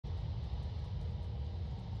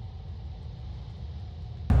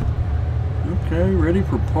Okay, ready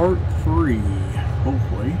for part 3,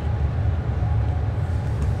 hopefully.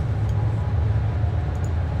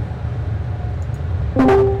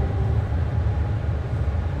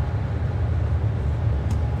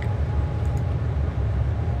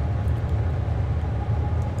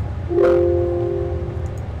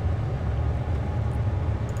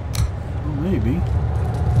 Oh, maybe.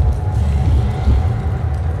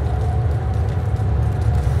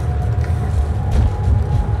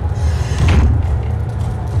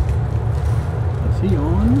 Is he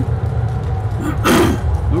on?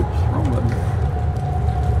 Oops, wrong button.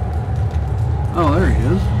 Oh, there he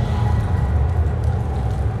is.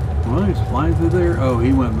 Well, he's flying through there. Oh,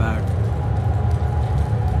 he went back.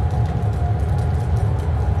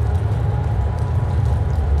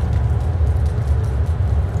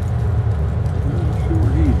 Not sure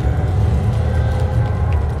where he's at.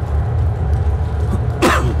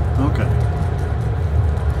 Okay.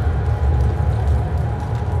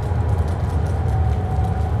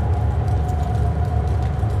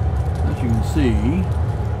 As you can see,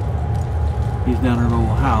 he's down in a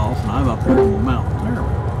little house, and I'm up there in the mountain. There we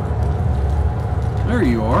are. There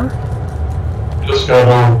you are. Just got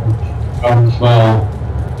on the smell.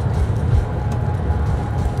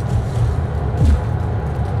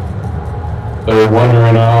 They're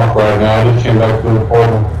wandering off right now. I just came back through the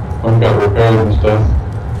portal. One got repaired and stuff.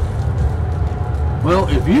 Well,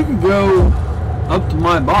 if you could go up to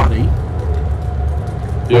my body.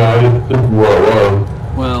 Yeah, I didn't think where it was.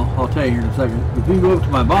 Well, I'll tell you here in a second. If you go up to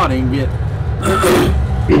my body and get or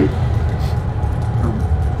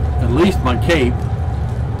at least my cape.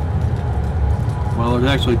 Well,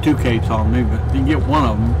 there's actually 2 capes on me, but you can get one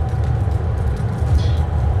of them.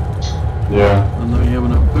 Yeah. I know you have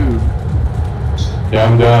enough food. Yeah,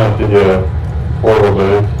 I'm down at the portal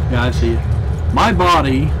base. Yeah, I see it. My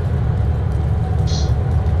body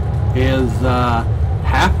is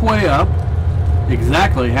halfway up,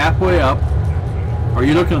 exactly halfway up. Are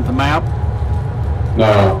you looking at the map?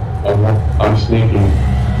 No, I'm sneaking.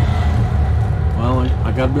 Well,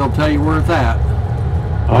 I got to be able to tell you where it's at.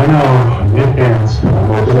 I know, get hands. I'm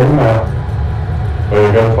looking at the map. But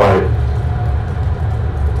I gotta fight.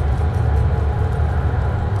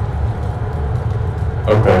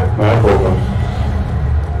 Okay, map open.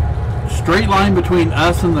 Straight line between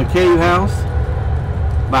us and the cave house.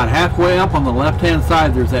 About halfway up on the left-hand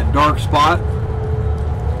side, there's that dark spot.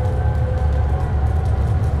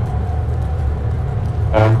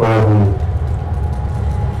 Halfway up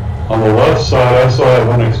on the left side, I saw that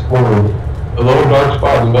one explode. The little dark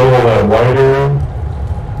spot in the middle of that white area.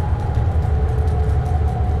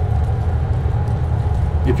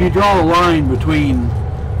 If you draw a line between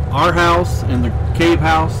our house and the cave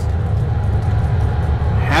house,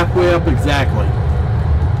 halfway up exactly,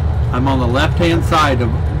 I'm on the left-hand side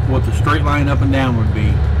of what the straight line up and down would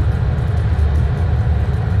be.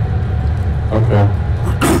 Okay.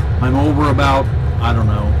 I'm over about, I don't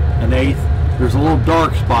know, an eighth. There's a little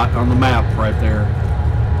dark spot on the map right there.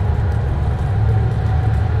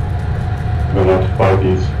 I'm gonna have to fight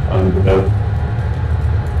these undead.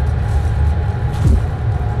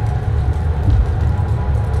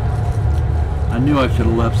 I knew I should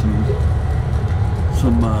have left some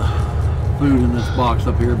food in this box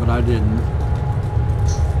up here, but I didn't.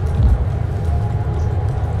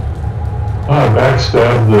 I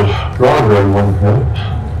backstabbed the drawbridge one hit.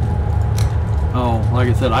 Oh, like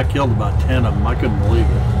I said, I killed about 10 of them. I couldn't believe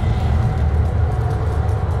it.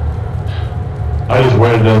 I just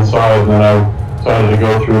waited inside and then I decided to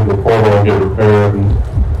go through the portal and get repaired and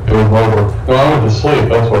it was over. No, I went to sleep,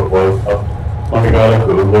 that's what it was. When I got up,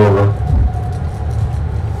 it was over.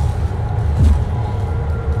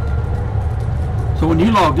 So when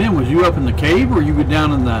you logged in, was you up in the cave or you were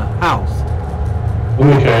down in the house? In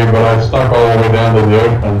the cave, but I snuck all the way down to the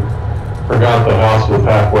open. Forgot the house was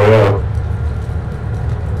halfway up.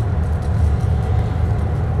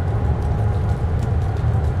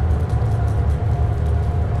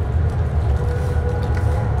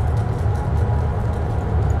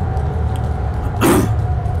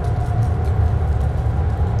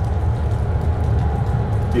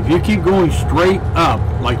 If you keep going straight up,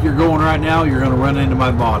 like you're going right now, you're going to run into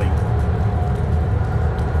my body.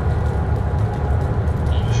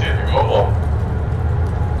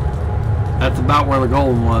 That's about where the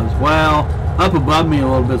golem was. Well, up above me a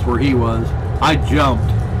little bit is where he was. I jumped.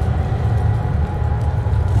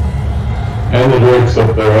 And the Drake's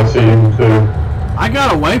up there, I see him too. I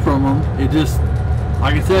got away from him. It just,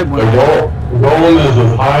 like I said, when The golem is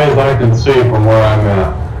as high as I can see from where I'm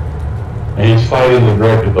at. And he's fighting the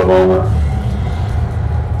Drake at the moment.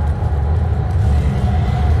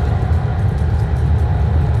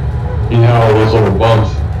 You know all those little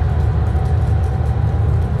bumps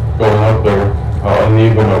going up there, how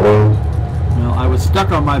uneven it was. Well, I was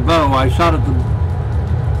stuck on my bow. I shot at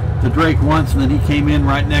the drake once, and then he came in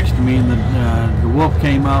right next to me, and the wolf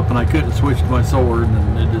came up, and I couldn't switch to my sword,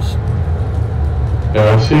 and it just...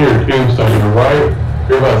 Yeah, I see your tombstone.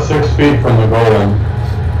 You're about 6 feet from the golem.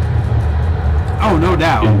 Oh, no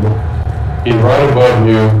doubt. He's right above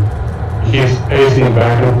you. He's pacing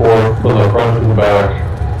back and forth from the front to the back.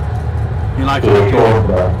 He likes to the short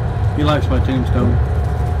back. He likes my tombstone.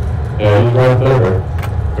 Yeah, he's right there.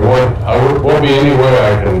 There won't be any way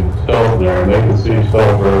I can stealth there, and they can see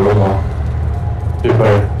stealth very well. If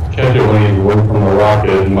I catch it when he's away from the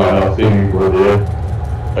rocket, he might not see me where the edge.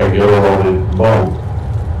 I get over all these bumps.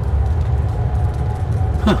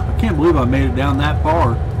 Huh, I can't believe I made it down that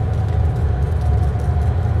far.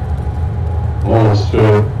 Almost to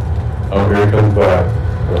it. Oh, here he comes back.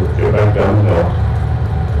 Let's get back down the hill.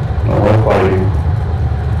 No more fighting.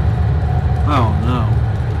 Oh, no.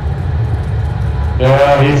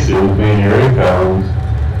 Yeah, he sees me. Here he comes.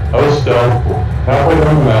 I was stealthful. Halfway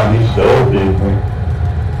down the mountain, he still sees me.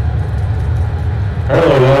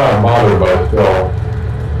 Apparently they're not bothered by stealth.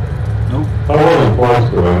 Nope. I wasn't close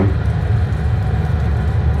to him.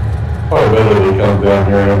 Quite a bit that he comes down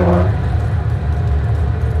here anyway.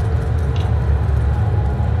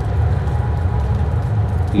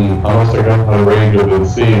 I must have got the range of him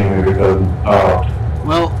seeing me because,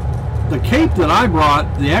 well, the cape that I brought,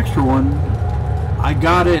 the extra one, I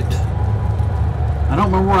got it, I don't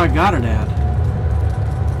remember where I got it at.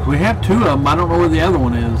 We have 2 of them, I don't know where the other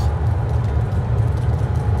one is.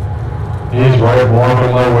 He's right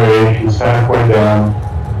walking my way. He's halfway down.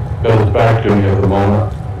 Got his back to me at the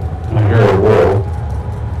moment. I hear a wolf.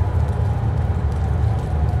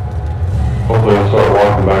 Hopefully I'll start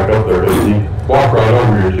walking back up there. Does he walk right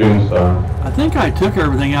over your tombstone? I think I took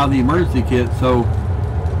everything out of the emergency kit, so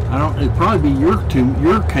I don't. It'd probably be your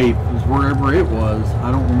cape is wherever it was.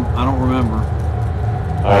 I don't remember.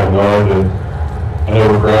 I have no idea. I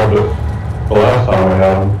never grabbed it the last time I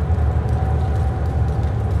had him.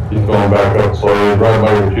 He's going back up slowly, right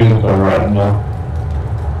by your tombstone right now.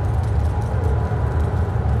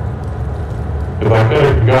 If I could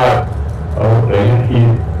have got, oh dang,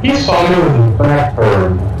 he saw me with his back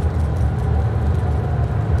turned.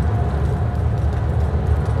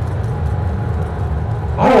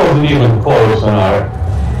 I wasn't even close, and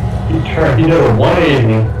he did a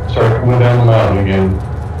 180, started coming down the mountain again.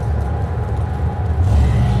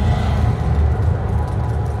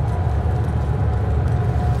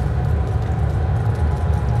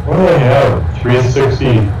 What do they have? 360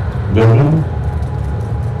 vision?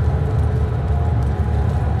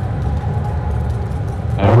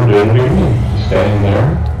 Now we're doing it again. Standing there.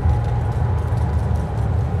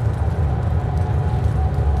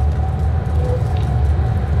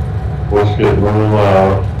 Voice getting really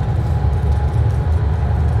loud.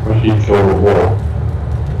 Wish he'd kill the wolf.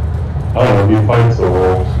 I don't know if he fights the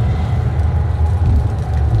wolves.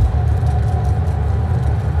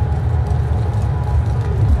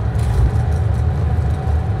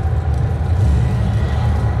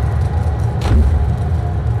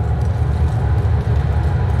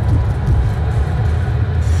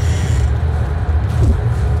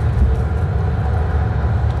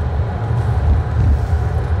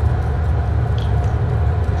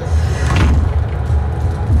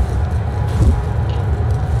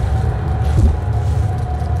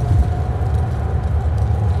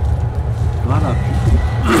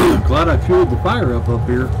 Glad I fueled the fire up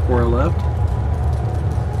here before I left.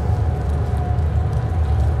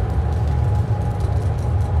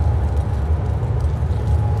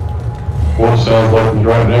 Wolf sounds like he's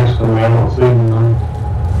right next to me. I don't see him.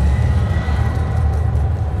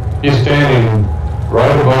 He's standing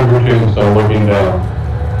right above your tombstone looking down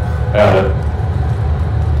at it.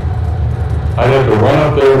 I'd have to run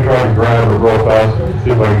up there and try to grab it real fast and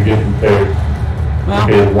see if I can get him taken. Well,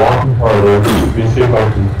 Okay, he's walking farther. Let me see if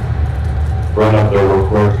I can run up there real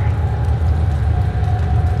quick.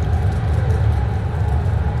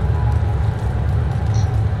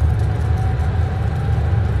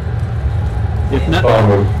 if not,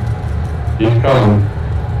 He's coming.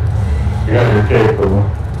 You got your cape with him.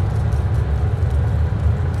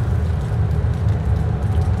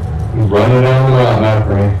 He's running down the mountain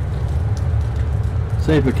after me.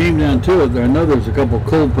 say if it came down to it, I know there's a couple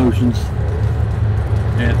cold potions.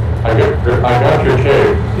 And I got your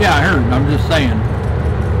cape. yeah, I heard. I'm just saying.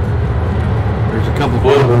 There's a couple.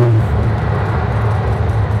 Blizzard.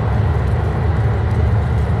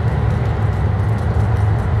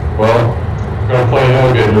 Well, I'm gonna play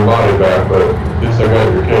hell getting your body back, but at least I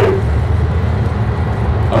got your cape.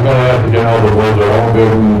 I'm gonna have to get out of the blizzard. I won't be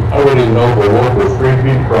able, I wouldn't even know if the wolf was 3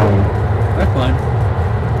 feet from me. That's fine.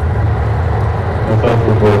 That's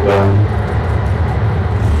what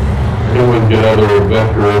it would get other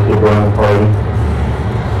adventurers to join the party.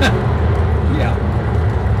 Yeah.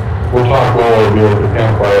 We'll talk while we'll be at the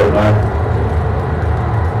campfire at night.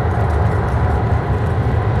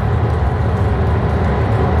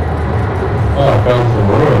 Oh, I found some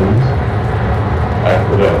ruins.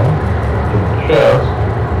 Accidentally. In the chest.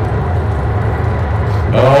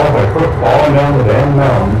 No, I quit falling down the damn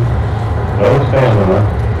mountain. No stamina.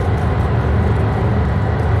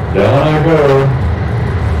 Down I go.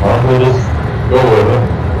 Might as well just go with it.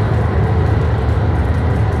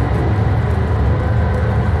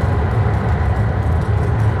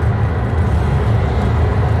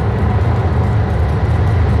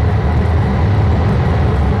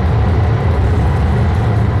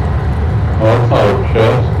 Oh, it's not a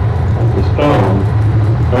chest. It's a stone.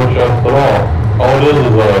 No chest at all. All it is a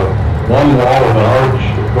one wall with an arch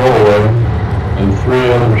doorway and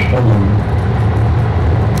 3 other stones.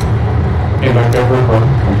 Came back up real quick.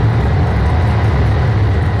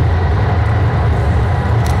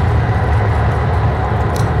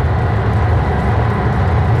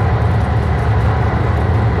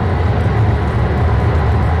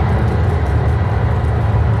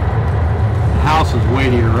 The house is way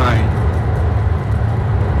to your right.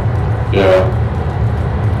 Yeah.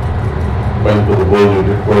 Waiting for the blizzard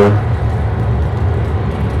to clear.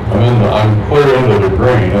 I'm clear into the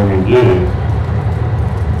green. I mean, geez.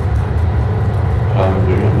 Time to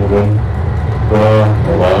get moving.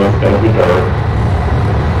 Well, it's gonna be dark.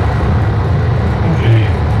 Okay.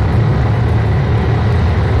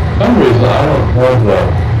 For some reason, I don't have the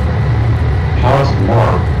house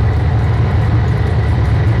marked.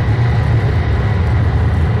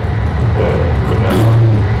 Okay, go down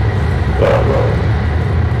that way.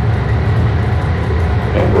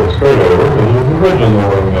 Can't go straight over because there's a bridge in the way.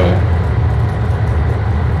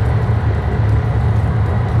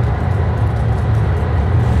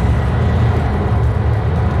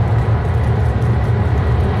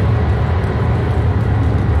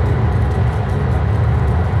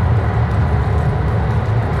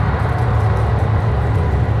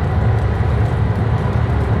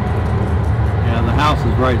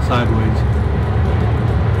 Right sideways.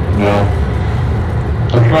 No.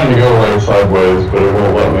 I'm trying to go right sideways, but it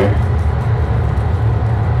won't let me.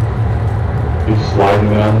 He's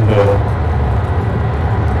sliding down the hill.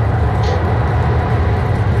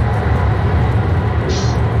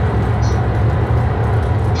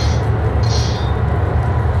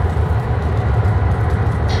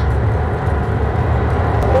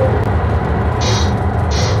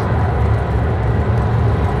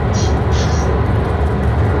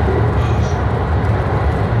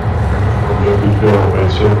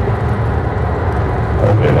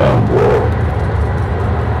 Okay, now I'm blow.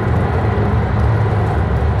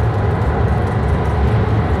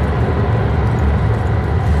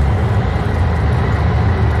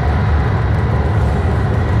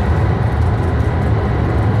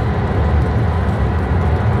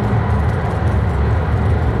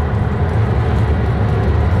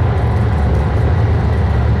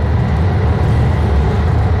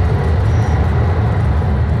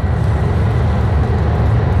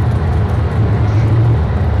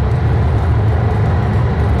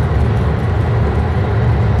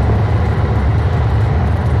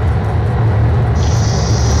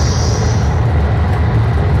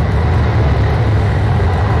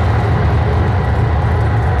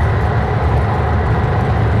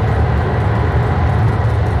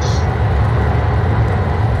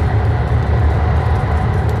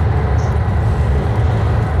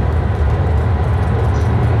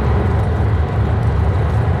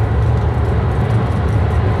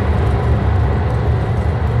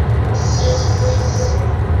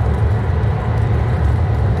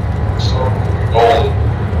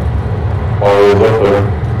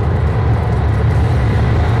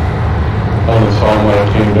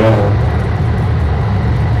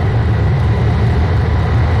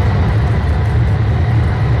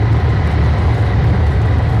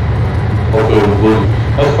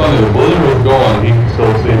 That's funny, the blizzard was gone, he could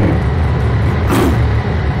still see me.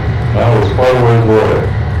 That was quite a ways away.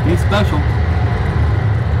 He's special.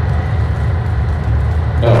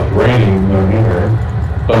 Yeah, it's raining down here.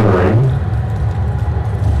 Thundering.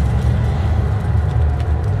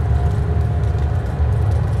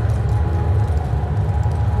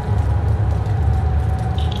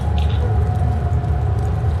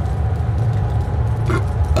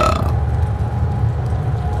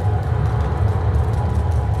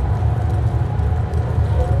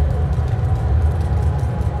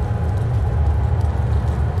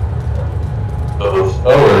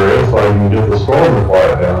 storm to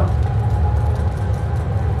quiet down.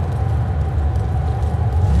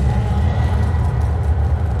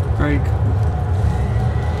 Great.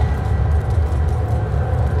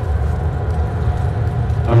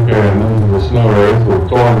 Okay, and then the snow rays will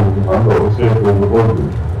storm. I'm going to see if there's a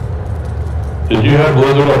blizzard. Did you have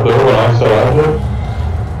blizzard up there when I set out there?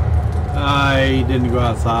 I didn't go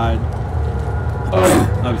outside.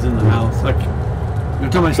 I was in the house. Every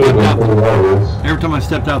time I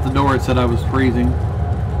stepped out the door, it said I was freezing.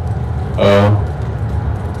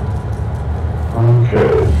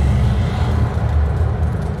 Okay.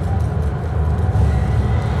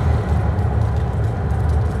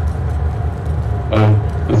 I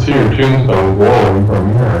can see your tombstone glowing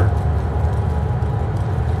from here.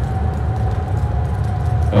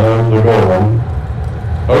 There's a golem.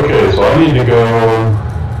 Okay, so I need to go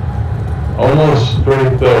almost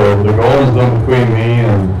straight there. The golem's done between me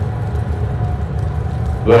and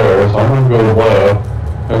there, so I'm going to go left.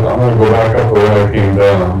 And I'm going to go back up the way I came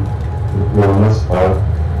down. Go on this side.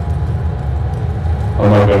 I'm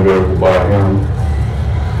not going to go by him.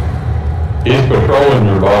 He's patrolling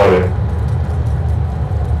your body.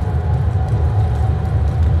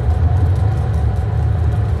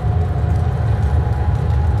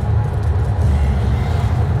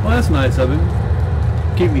 Well, that's nice of him.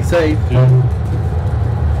 Keep me safe. Yeah.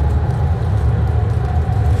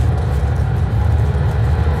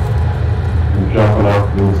 I'm jumping up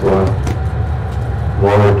these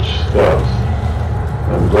large steps.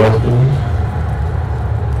 I'm resting.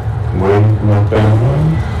 I'm waiting for my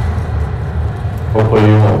family. Hopefully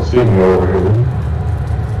you won't see me over here.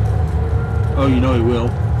 Oh, you know he will.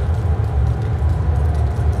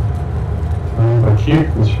 I keep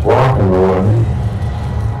this rock in the way.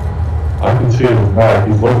 I can see his back.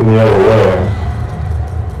 He's looking the other way.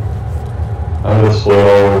 I just slid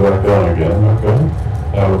all the way back down again. Okay.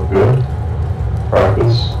 That was good.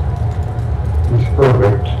 Practice. It's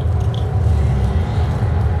perfect.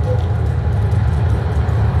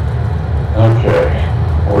 Okay.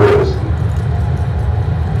 Where is he?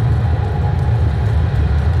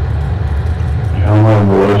 How am I in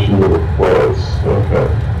relation to the place? Okay.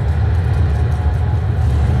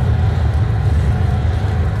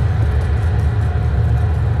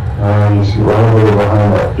 You see right over there behind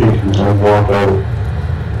that peak, and I walk out on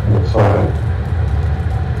the side.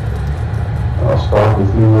 I'll stop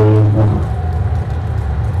with you where he is now.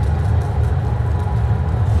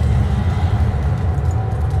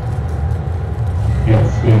 Can't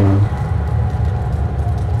see him.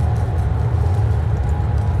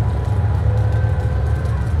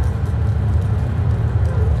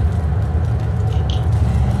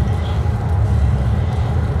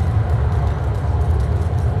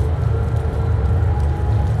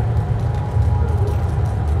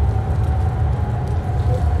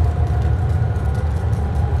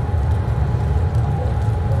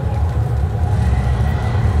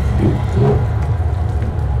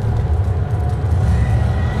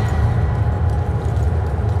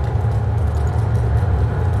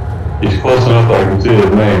 He's close enough that I can see his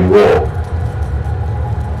name, Wolf.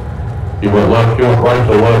 He went left, he went right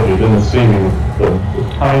to left, he didn't see me. The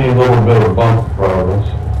tiny little bit of bump in front of us.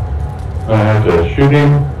 And I have to shoot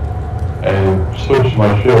him and switch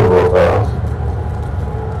my shield real fast.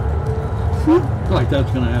 I feel like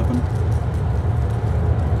that's going to happen.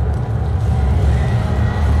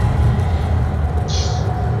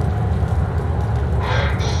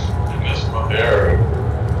 I missed my arrow.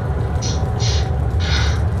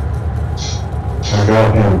 I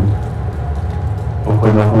got him.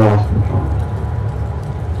 Hopefully nothing else can come.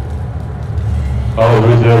 Oh,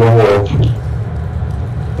 there's the other wolf.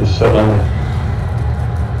 He's sitting on it.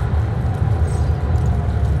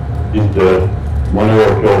 He's dead. One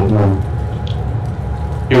arrow killed him.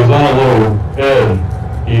 He was on a little edge.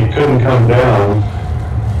 He couldn't come down.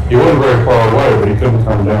 He wasn't very far away, but he couldn't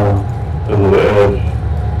come down because of the edge.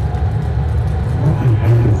 What the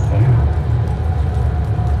heck is that?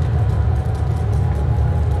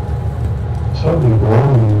 Something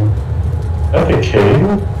glowing. That's a cave?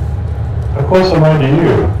 How close am I to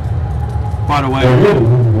you? Quite a way.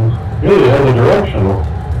 You're the other direction.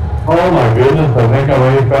 Oh my goodness, I think I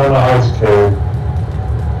may have found an ice cave.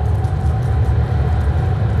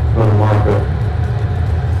 Go to market.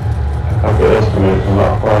 I could estimate I'm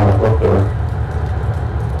not far enough up there.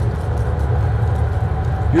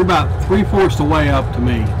 You're about 3/4 the way up to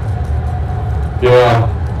me. Yeah,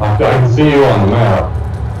 I can see you on the map.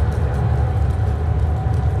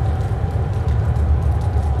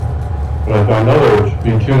 But I know there should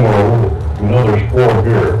be two more. I know there's 4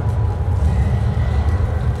 here.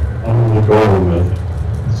 I don't know what the golem is. I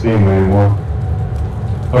don't see him anymore.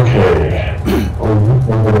 Okay.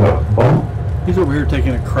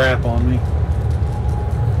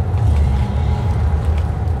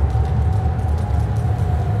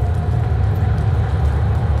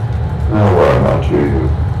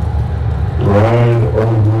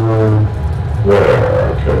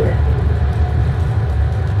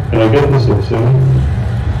 see?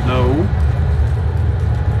 No.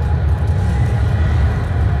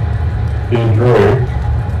 Being dragged.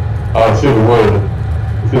 Oh, I see the wood.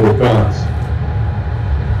 I see the fence.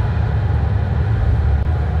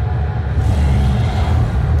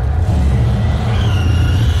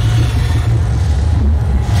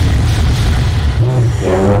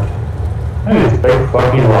 Damn it. Hey, these big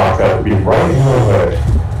fucking rocks have to be right in the way.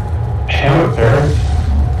 Damn it, Terrence.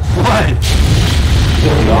 What?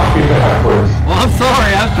 Just knock me backwards. Well, I'm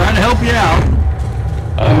sorry. I was trying to help you out.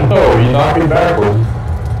 I know, you knocked me backwards.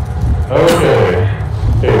 Okay.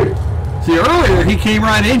 Hey. See, earlier he came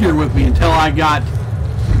right in here with me until I got...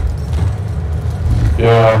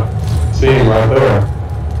 Yeah, see him right there.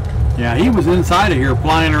 Yeah, he was inside of here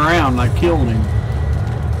flying around and I killed him.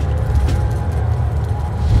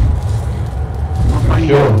 I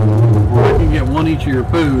killed him. You can get one each of your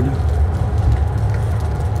food.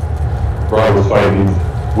 Brian was fighting these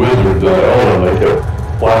wizards at Elden, they kept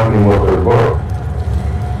flapping him with their book.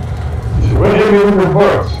 He said, what hit me with your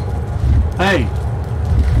books? Hey.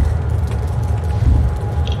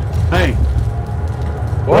 Hey.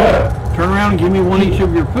 What? Turn around and give me one each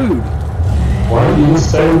of your food. Why don't you just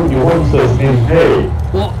say what you want to say and hey?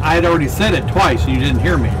 Well, I had already said it twice and you didn't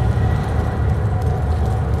hear me.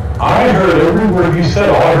 I heard every word you said.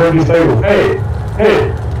 All I heard you say was hey,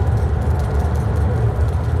 hey.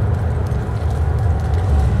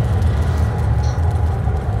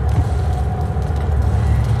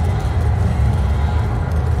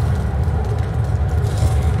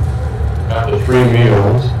 Got the free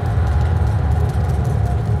meals.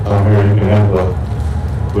 Here you can have the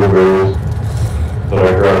blueberries that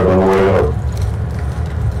I grabbed on the way up.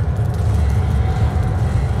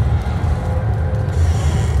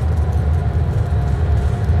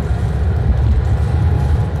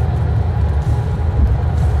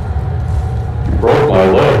 You broke my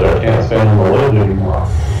ledge. I can't stand on the ledge anymore.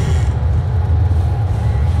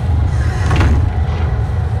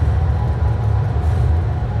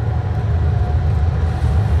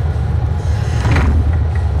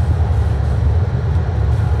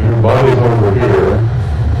 Body's over here.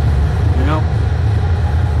 Yep.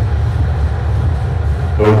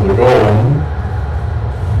 There's the golem.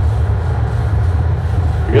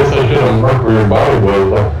 I guess I should have marked where your body was.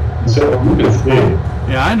 Like, so you can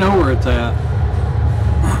see. Yeah, I know where it's at.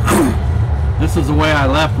 This is the way I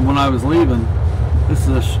left when I was leaving. This is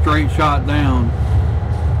a straight shot down.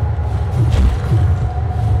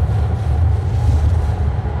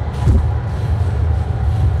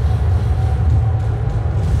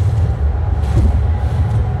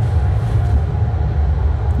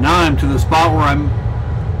 Now I'm to the spot where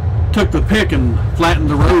I took the pick and flattened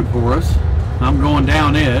the road for us. I'm going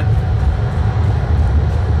down it.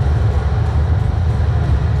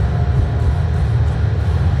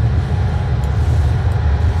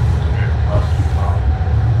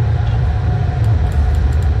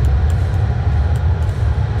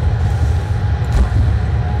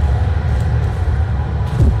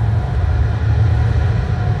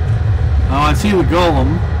 Oh, I see the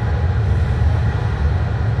golem.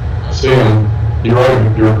 See him. You're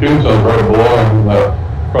right. Your tombstone's right below him.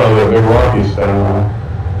 Probably that big rock he's standing on.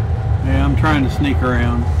 Yeah, I'm trying to sneak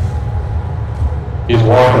around. He's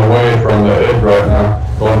walking away from the edge right now,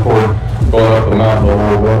 going up the mountain a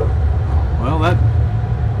little bit. Well,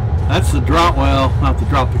 that's the drop. Well, not the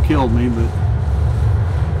drop that killed me, but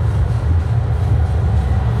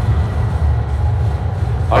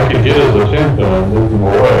I could get his attention and move him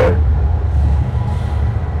away.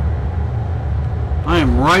 I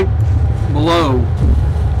am right below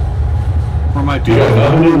where my You got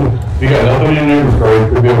nothing in your inventory. You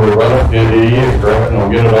could be able to run up and grab it and I'll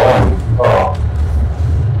get it all and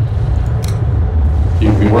you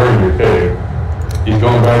can be wearing your cape. He's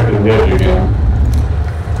going back to the edge again.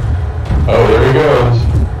 Oh, there he goes.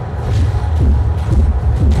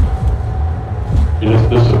 He just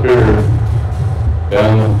disappeared.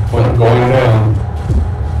 Going down.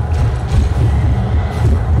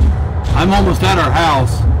 I'm almost at our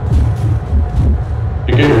house.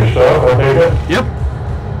 You get your stuff, I take it? Yep.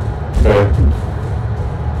 Okay.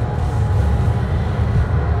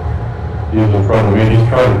 He's in front of me. He's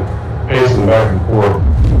trying to pace him back and forth.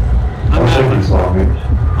 I don't think he saw me.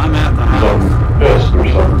 I'm at the He's house. on pissed or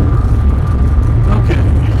something. Okay.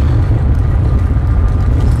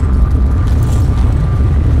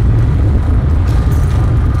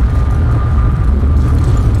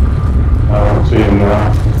 I don't see him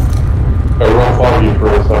now. I will follow you for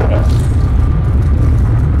a second.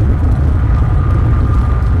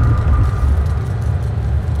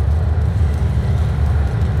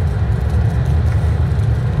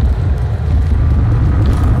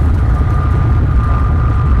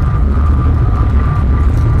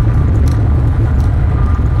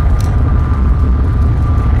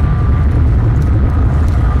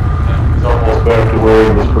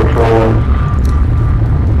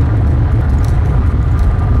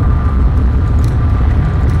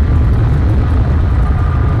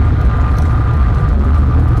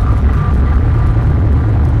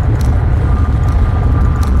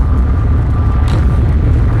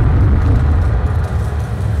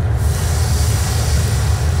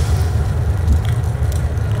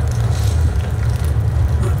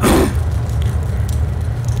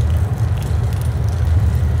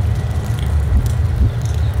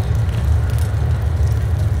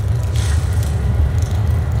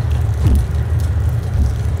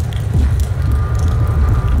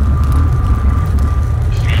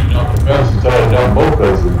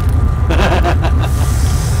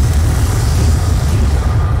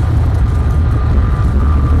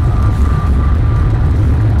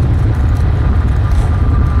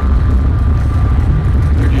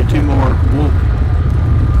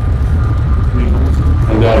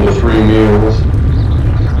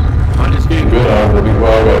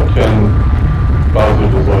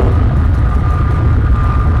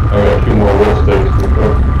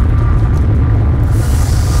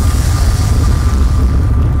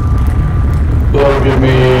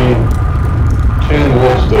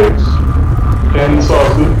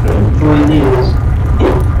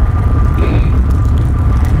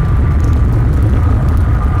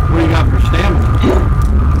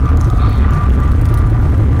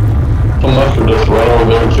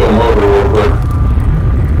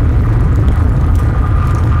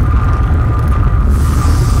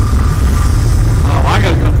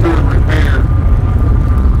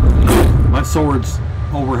 sword's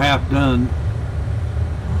over half done.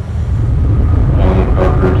 And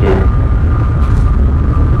Parker too.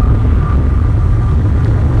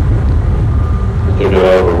 Took it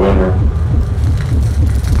out of the winter.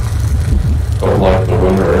 Don't like the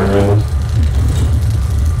winter areas.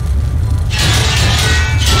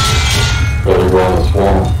 Better go in the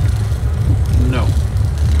swamp. No.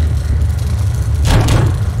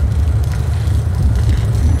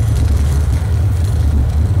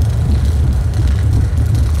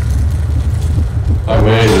 I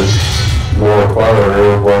made more fire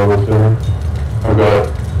arrows while I was there. I've got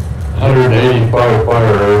 185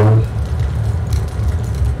 fire arrows.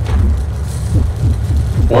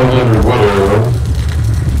 100 wood arrows.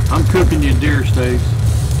 I'm cooking you deer steaks.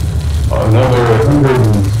 Another 100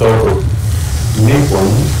 and stuff of meat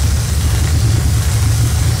ones.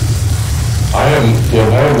 I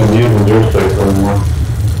haven't been using deer steaks anymore.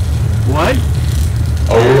 What?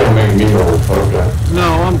 Oh, you're gonna make meatballs, okay. No,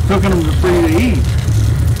 I'm cooking them for you to eat.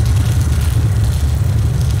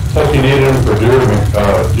 Thought you needed them for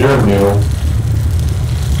deer meal.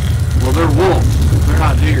 Well, they're wolf. They're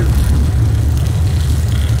not deer.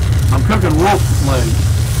 I'm cooking wolf legs.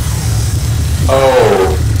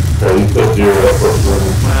 Oh, okay, you said deer, that's what you're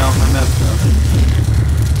doing. Well, I messed up.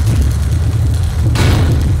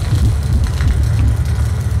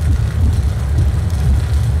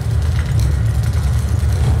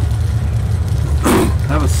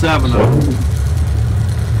 That was 7 of them.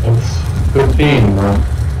 That's 15, man.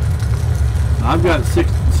 I've got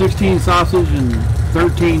 16 sausage and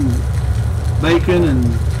 13 bacon, and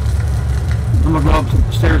I'm gonna go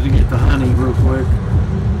upstairs and get the honey real quick.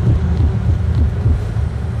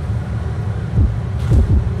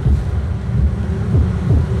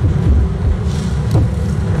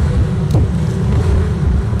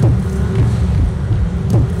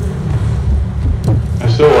 I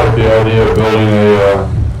still like the idea of building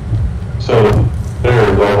a set of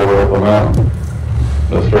stairs all the way up the mountain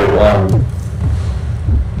in a straight line.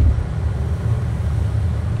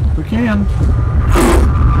 We can.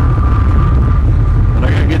 But I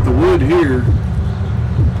gotta get the wood here.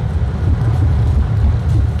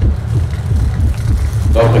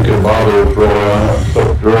 Nothing could bother us really on it,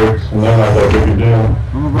 except drakes, and they're not that big a deal.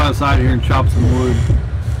 I'm gonna go outside here and chop some wood.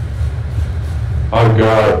 I've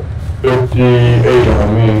got 58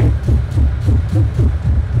 on me.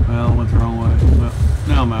 Well, I went the wrong way. Well,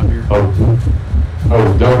 now I'm out here. I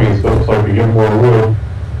was dumping stuff so I could get more wood.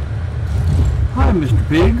 Hi, Mr.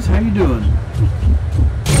 Pigs. How you doing?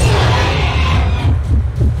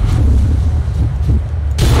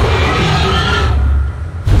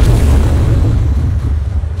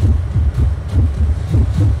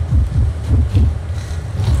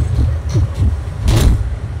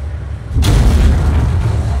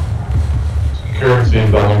 Carrot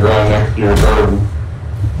seeds on the ground next to your garden.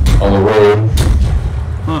 On the road.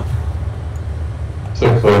 Huh.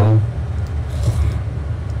 6 of them.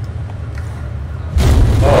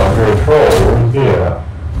 Oh, I hear a troll. Where's he at?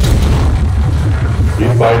 You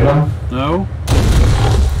fighting him? No?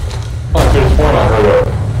 Oh, I could have sworn I heard a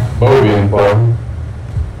bow being fighting.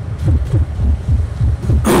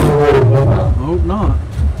 Where is that? I hope not.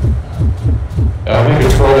 Yeah, I think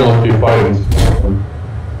a troll must be fighting something.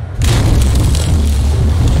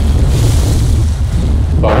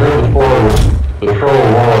 So I heard the troll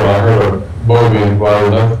roar, and I heard a bow being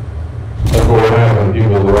fired. That's what would happen if he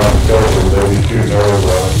was around skeletons. They'd be shooting arrows at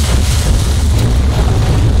him.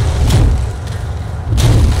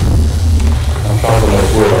 I'm chopping that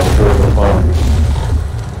wood, I'm sure it's fine.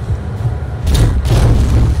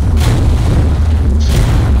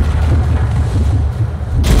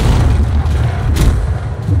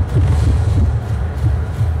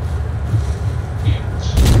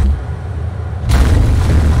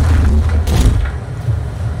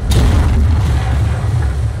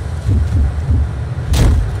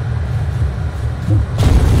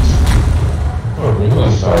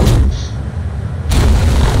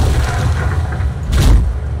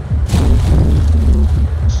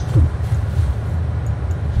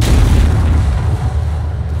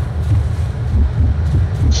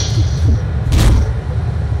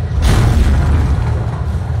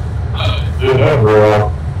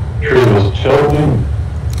 Tree was tilting,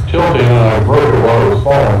 and I broke it while it was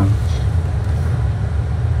falling.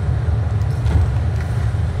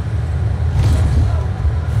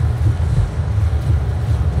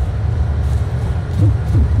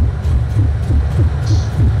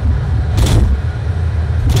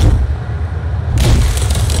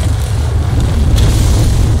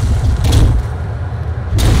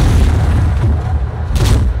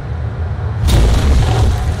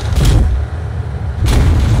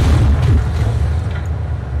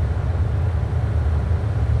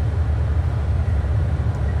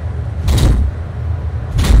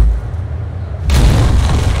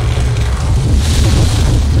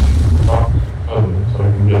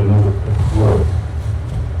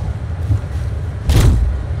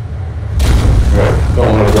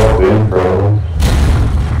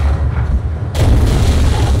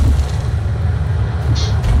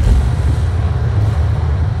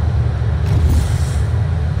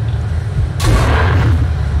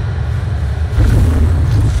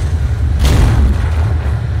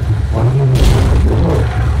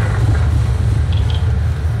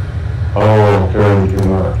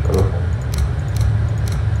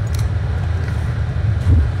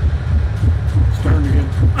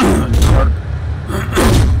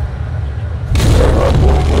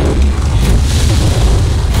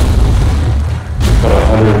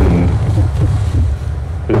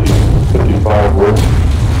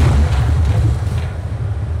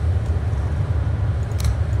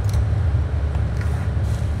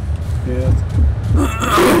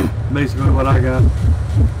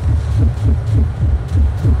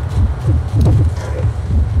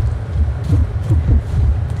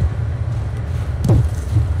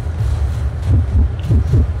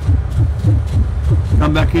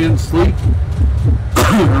 Come back in, sleep,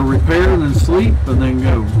 or repair, and then sleep, and then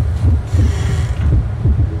go.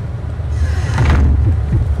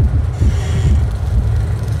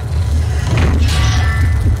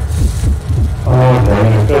 Oh,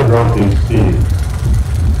 dang, I gotta drop these seeds.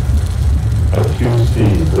 Got 2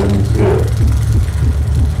 seeds, let me see it.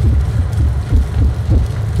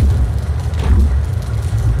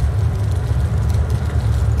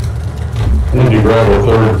 I need to grab a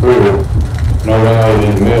 3rd food. No run out of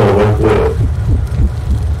these meals, that's it.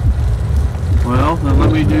 Well, then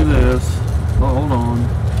let me do this. Oh, hold on.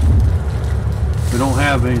 We don't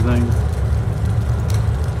have anything.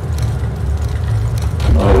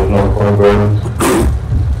 Oh, there's no corn gardens.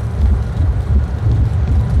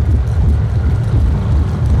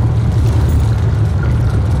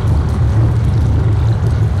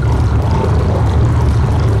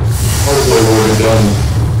 Hopefully we'll be done,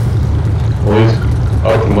 at least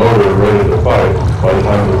up the motor, ready to fight by the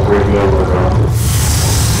time the 3 meals are gone.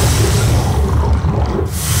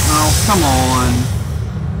 Oh, come on.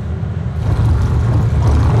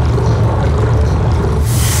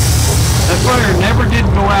 That fire never did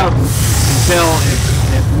go out until it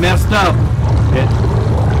messed up. It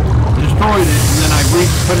destroyed it, and then I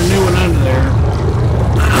put a new one under there.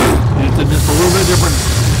 And it's just a little bit different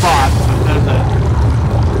spot, so it does that.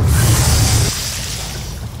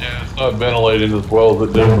 Yeah, it's not ventilating as well as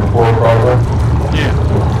it did before, probably. Yeah.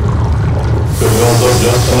 So it builds up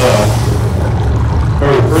just enough.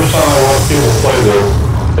 Remember, the first time I watched people play this,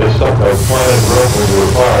 they stuck a planted rope into the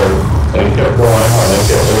fire, and it kept going out, and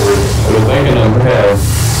they were thinking in their head,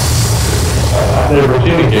 I've never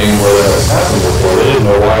seen a game where that happened before. They didn't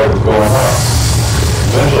know why it was going out.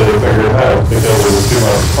 Eventually they figured it out because there was too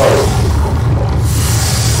much smoke.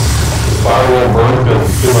 The fire won't burn because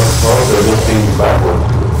there's too much smoke, it just seems backwards.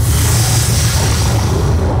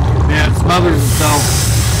 Yeah, it smothers itself.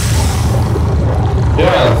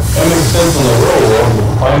 Yeah, that makes sense in the real world, but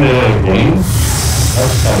find it in a game,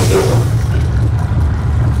 that's kind of different.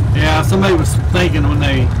 Yeah, somebody was thinking when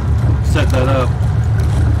they set that up.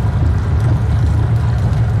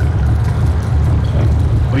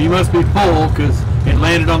 Well, you must be full because it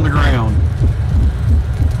landed on the ground.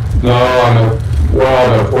 No, I'm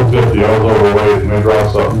at 450, I was overweight, and I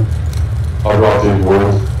dropped something. I'll drop these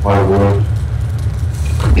woods, my wood.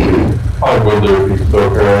 I would there if you still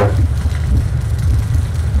care.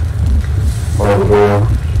 By the door.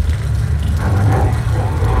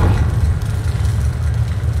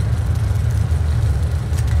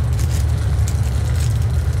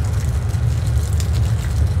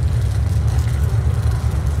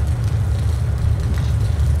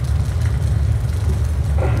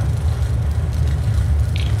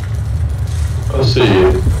 Let's see,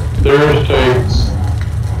 theirs takes,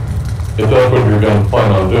 if that's what you're going to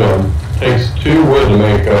plan on doing, takes 2 wood to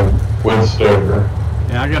make a wood stacker.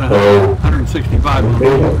 Yeah, I got So 165 on it.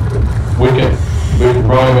 we can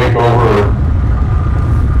probably make over,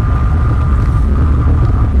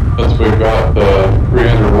 since we've got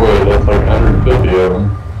 300 wood, that's like 150 of them.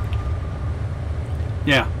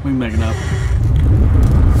 Yeah, we can make enough.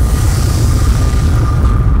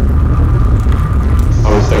 I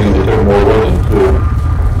was thinking they took more wood than 2.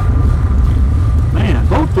 Man,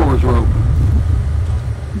 both doors were open.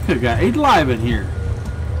 You could have got 8 alive in here.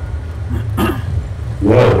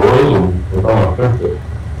 Yeah, the doors, and they're trying to fix it.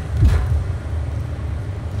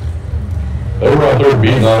 They were out there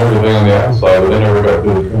beating on everything on the outside, but they never got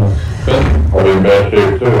to the fence. Probably in bad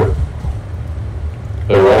shape too.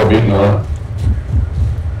 They were all beating on it.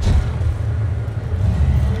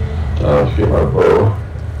 Let's get my bow.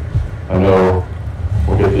 I know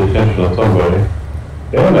we'll get the attention of somebody.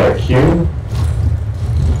 Damn that cube.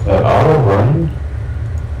 That auto run.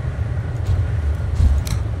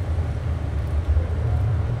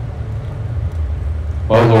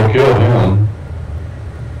 Might as well kill him.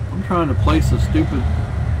 I'm trying to place a stupid...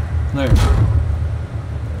 There.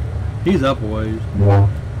 He's up a ways. Yeah.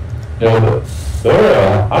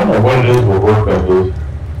 Yeah, I don't know what it is with workbenches.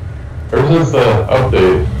 Ever since the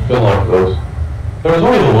update, it's been like this. There was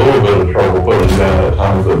always a little bit of trouble putting it down at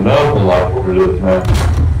times, but nothing like what it is now.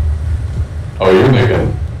 Oh, you're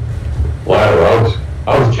making ladder.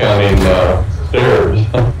 I was counting stairs.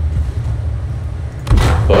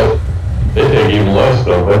 But they take even less,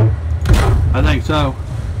 don't they? I think so.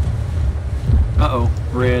 Uh-oh,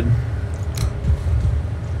 red.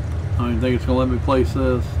 I don't even think it's going to let me place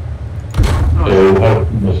this. Oh. Yeah,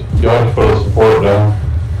 you'll have to put a support down.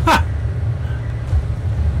 Ha!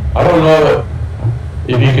 I don't know that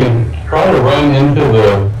if you can try to run into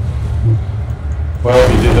the, well,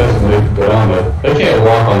 if you do this and they can go down the, they can't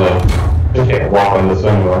walk on this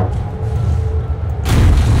anyway.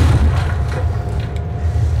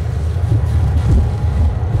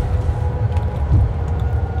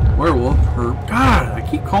 Werewolf, or God, I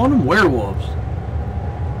keep calling them werewolves.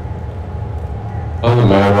 Doesn't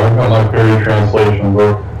matter, I've got my Perry translation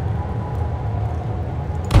book.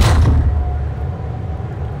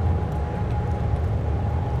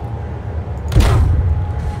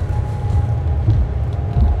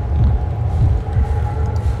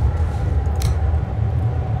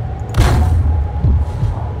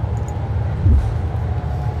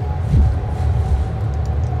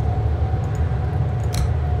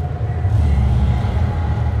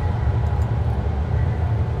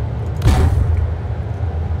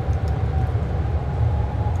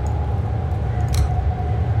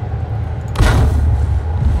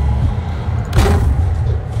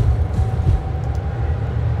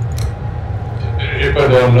 If I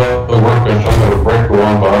don't know the workbench, I'm going to break the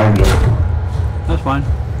one behind you. That's fine.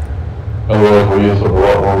 Otherwise, we'll use up a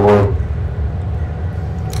lot more wood.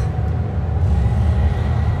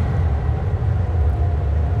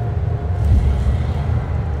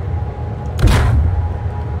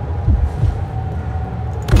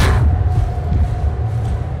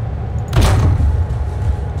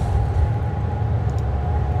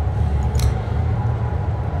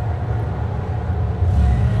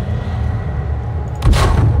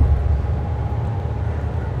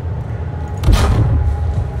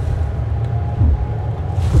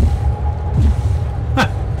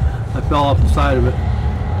 Fell off the side of it.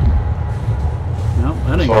 No,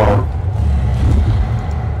 that ain't good.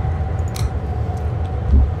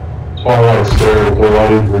 Twilight stairs are a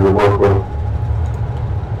lot easier to work with.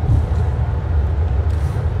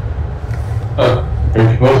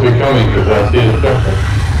 It must be coming because I see it different.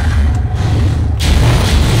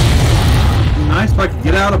 Nice if I could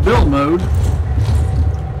get out of build mode.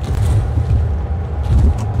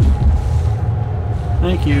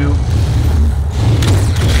 Thank you.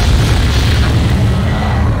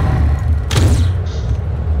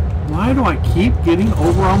 Why do I keep getting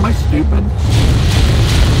over on my stupid?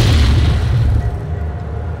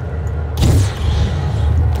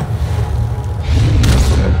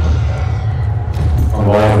 I'm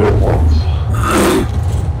all at once.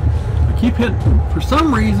 I keep hitting, for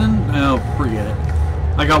some reason, oh, forget it.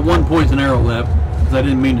 I got one poison arrow left, because I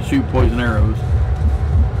didn't mean to shoot poison arrows.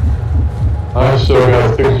 I still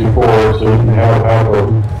got 64, so you can have half of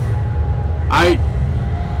them. I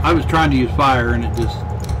was trying to use fire, and it just...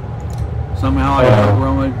 Somehow I got over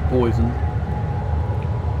on my poison.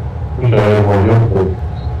 Wish I had more young poisons.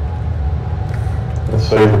 Let's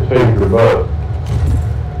save your butt.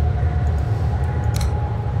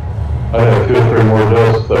 I have 2 or 3 more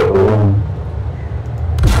doses that will win.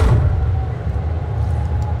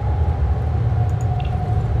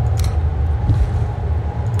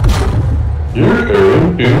 You're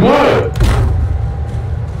carrying too much.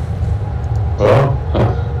 Well,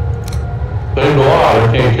 saved a lot.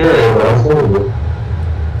 I can't carry it, but I saved it.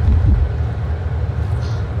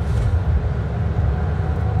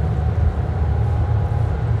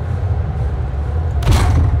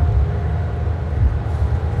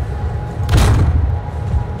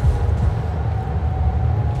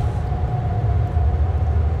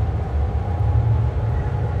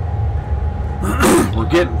 We're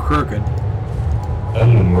getting crooked. That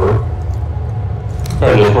didn't work. I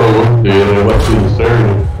just rolled up the and I went through the stairs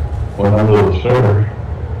and went under the stairs.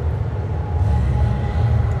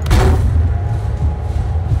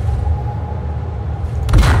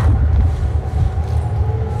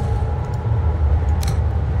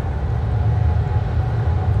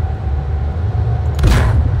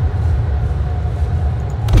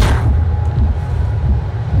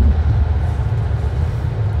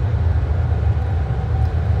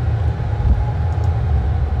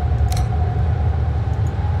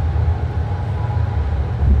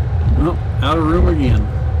 Out of room again.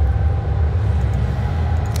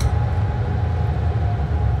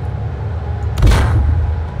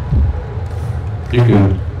 You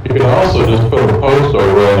can also just put a post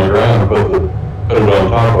over on the ground and put it on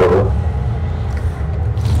top of it.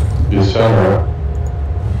 You center it.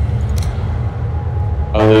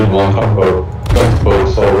 I leave one top of fence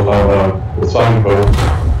posts all the time on the sign post.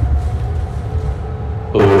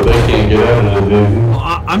 So that they can't get at it as easy.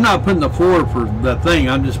 Well, I'm not putting the floor for that thing.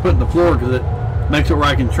 I'm just putting the floor because it makes it where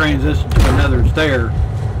I can transition to another stair.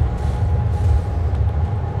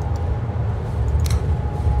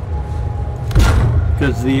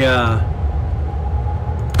 Because the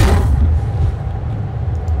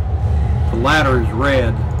ladder is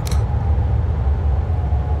red.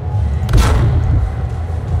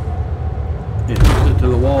 It hooks it to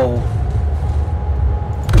the wall.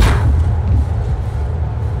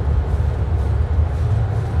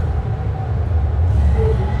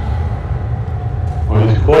 Well,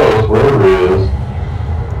 he's close, wherever he is.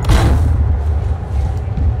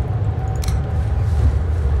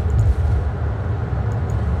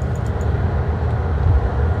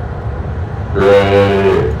 Great.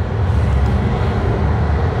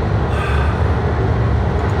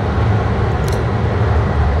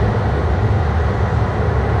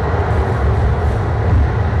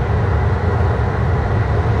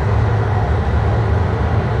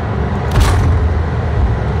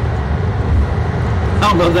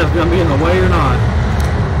 I don't know if that's going to be in the way or not.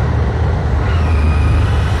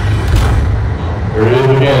 There it is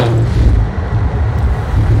again.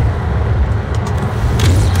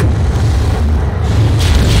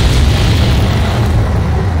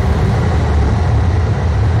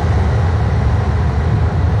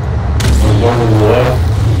 There's one to the left.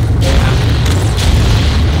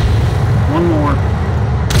 One more.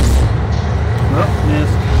 Oh,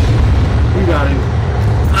 missed. You got him.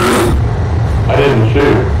 I didn't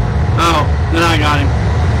shoot. Oh, then I got him.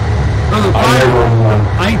 Oh, the I fire.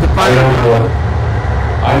 I ain't the fire.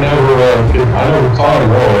 I never saw him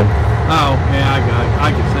really. Oh, yeah, I got it. I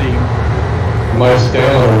can see him. My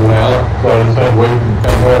stamina went out, so I just had to wait for him to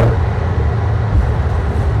come back.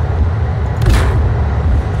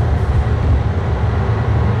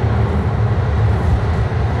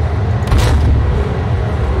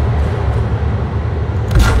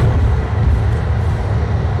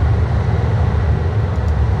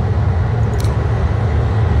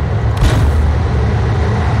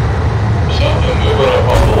 Something moving up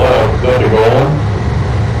on the left. Is that the goal?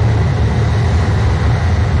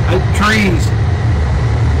 Trees.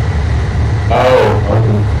 Oh,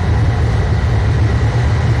 okay.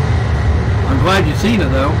 I'm glad you seen it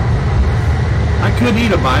though. I could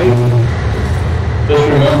eat a bite. Just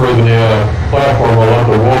remember the platform will let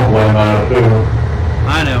the wolf land on it too.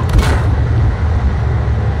 I know.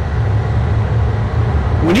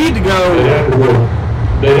 We need to go.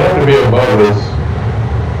 They'd have to be above us.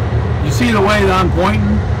 You see the way that I'm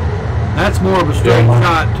pointing? That's more of a straight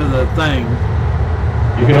shot to the thing.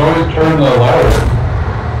 You can always turn the ladder.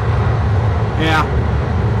 Yeah.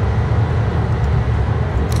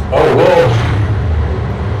 Oh, wolf.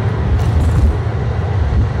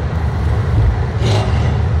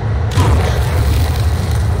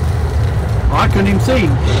 Well, I couldn't even see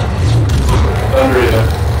him. Under you.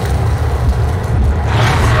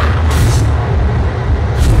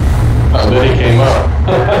 Oh, then he came up.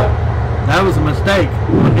 That was a mistake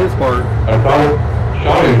on his part. I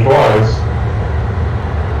shot him twice.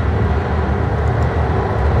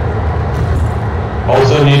 All of a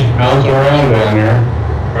sudden he's bouncing around down here,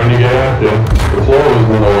 trying to get at you. The floor was in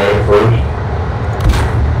the way at first.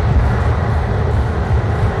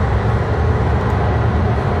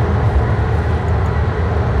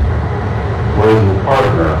 Where's his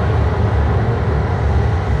partner?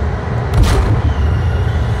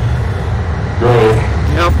 Great.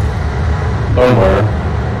 Yep. Somewhere.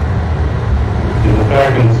 He's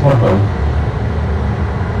attacking something.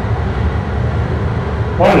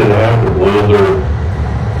 Why did it have to blizzard?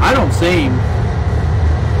 I don't see him.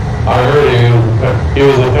 I heard he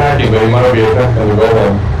was attacking, but he might be attacking the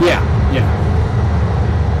golem. Yeah, yeah.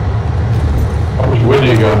 How much wood do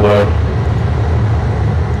you got left?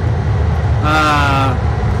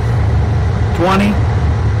 20.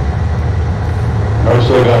 I've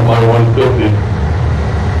still got my 150.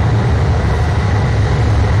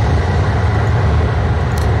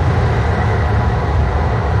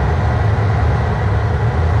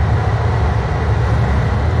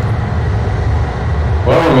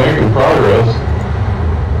 Well, we're making progress.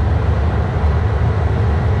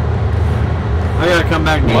 I gotta come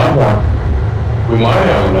back down. We might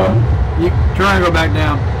have enough. You try and go back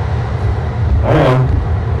down. I am.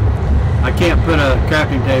 I can't put a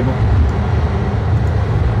crafting table.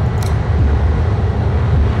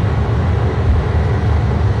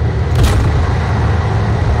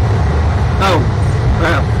 Oh,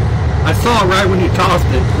 crap. I saw it right when you tossed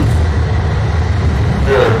it.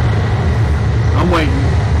 Here. I'm waiting.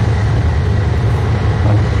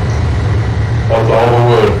 That's all the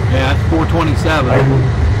wood. Yeah, it's 427. I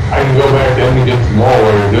can go back in and get some more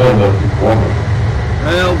while you're doing this for me.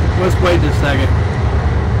 Well, let's wait just a second.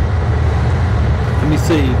 Let me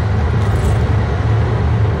see.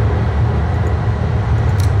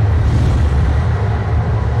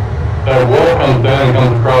 That wolf comes down and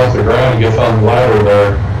comes across the ground and gets on the ladder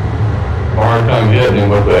there. A hard time hitting him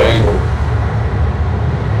with the angle.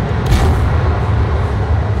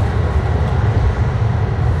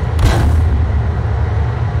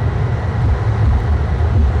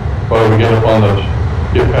 get up on the,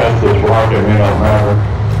 get past this rock, it may not matter.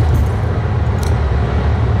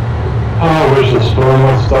 Oh, I wish the storm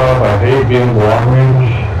would stop. I hate being long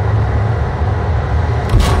range.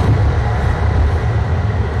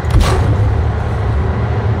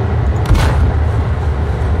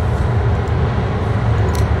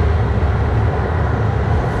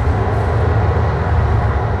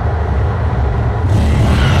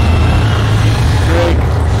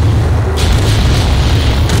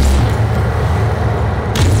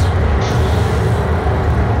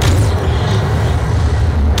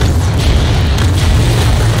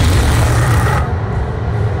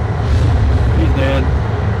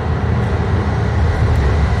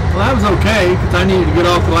 Okay, because I needed to get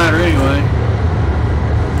off the ladder anyway.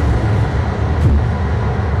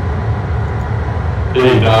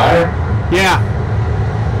 Did he die? Yeah.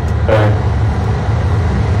 Okay.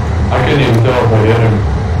 I couldn't even tell if I hit him.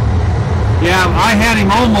 Yeah, I had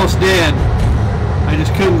him almost dead. I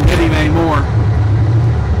just couldn't hit him anymore.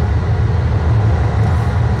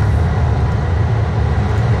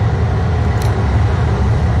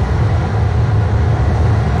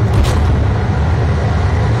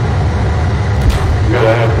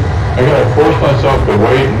 I gotta force myself to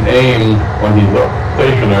wait and aim when he's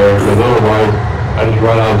stationary, because otherwise I just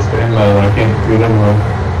run out of stamina and I can't shoot him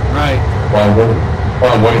right. while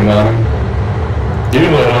I'm waiting on him.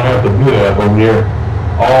 Usually I don't have to do that when you're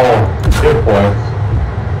all hit points.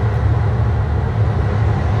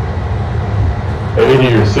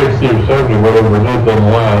 80 or 60 or 70, whatever it is on the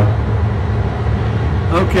last.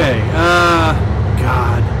 Okay,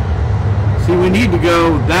 God. See, we need to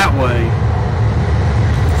go that way.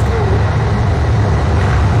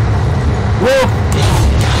 Wolf!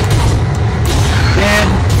 Dead.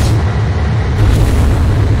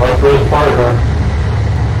 Right for his partner.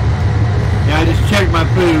 Yeah, I just checked my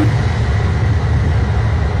food.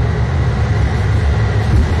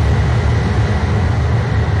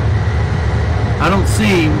 I don't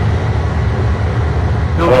see him.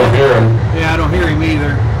 I don't hear him. Yeah, I don't hear him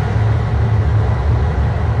either.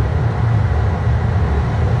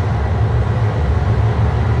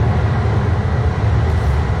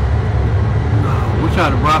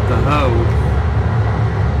 I'd have brought the hoe.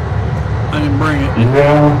 I didn't bring it.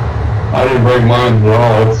 Yeah, I didn't bring mine at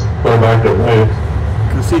all. Let's go back to base.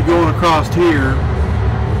 Cause see, going across here.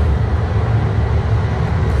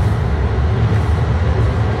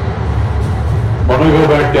 Why don't we go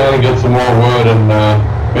back down and get some more wood and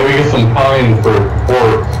maybe get some pine for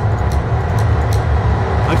forks?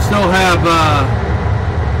 I still have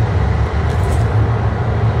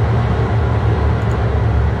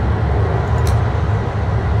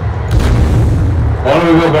Why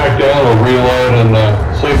don't we go back down, we'll reload and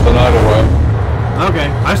sleep the night away. Okay,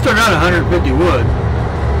 I still got 150 wood.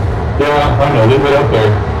 Yeah, I know, leave it up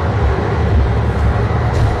there.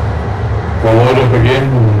 We'll load up again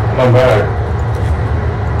and come back.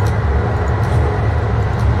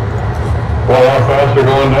 Well, how fast they're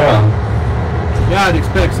going down? Yeah, I'd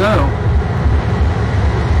expect so.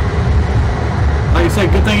 Like I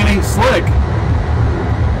said, good thing it ain't slick.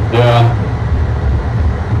 Yeah.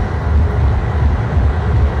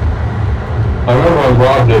 I remember when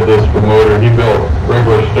Rob did this promoter, he built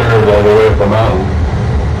regular stairs all the way up the mountain.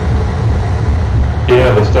 He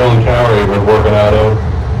had the stone tower he was working out of.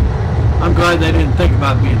 I'm glad they didn't think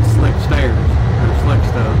about being slick stairs or slick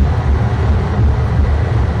stuff.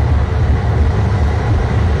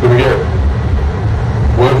 Did we get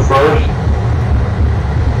wood first?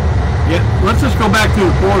 Yeah, let's just go back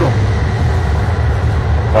through the portal.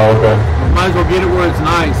 Oh, okay. We might as well get it where it's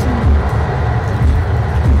nice.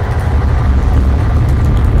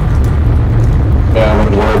 Yeah, I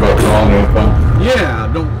wouldn't worry about drawing anything.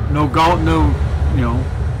 Yeah, no gaunt, no, you know,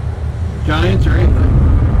 giants or anything.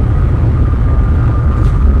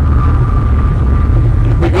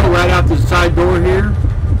 If we go right out the side door here.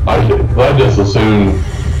 I'd just assume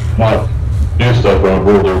not do stuff on a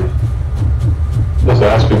boulder. Just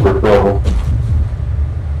asking for trouble.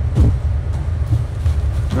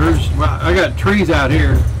 Well, I got trees out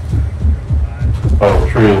here. Oh,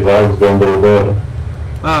 trees, I was going to the bed.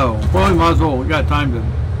 Oh, well, we might as well. We got time to.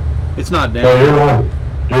 It's not down. No, you're right.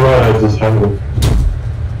 You're right, I just haven't.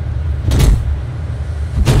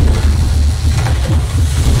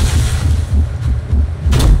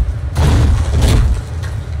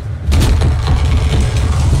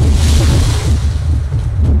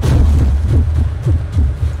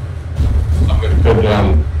 I'm going to cut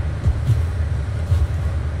down.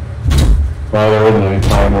 Well, there isn't any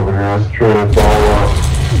time over here. That's true. It's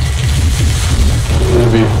all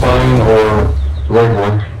it'll be fine or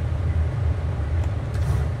regular.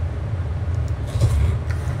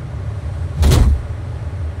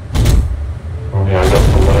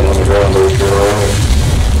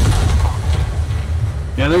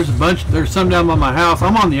 there's a bunch. There's some down by my house.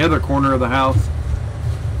 I'm on the other corner of the house.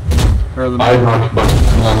 Or the I knocked a bunch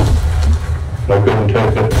down. I couldn't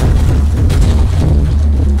take it.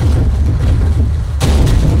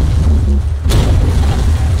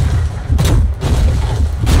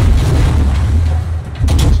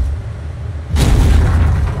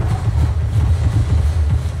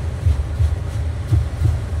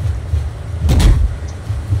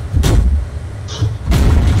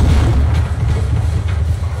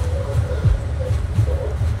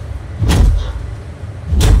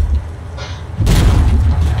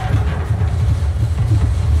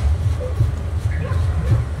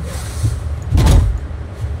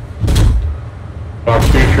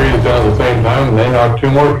 Knocked 2 trees down at the same time, and they knocked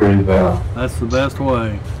 2 more trees down. That's the best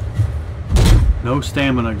way. No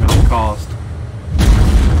stamina cost.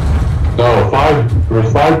 No, there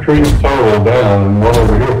was 5 trees total down, and 1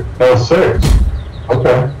 over here. That was 6.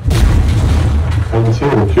 Okay. I didn't see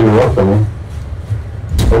the 2 up in me.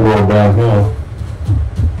 They're going downhill.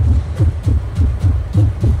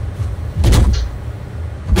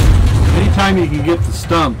 Anytime you can get the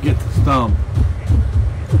stump, get the stump.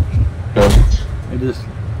 Yep. It just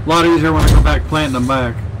a lot easier when I go back planting them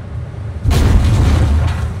back.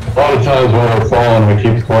 A lot of times when we're falling, we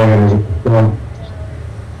keep swinging.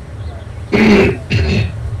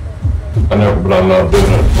 I know, but I'm not doing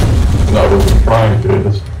it. I'm not really trying to. It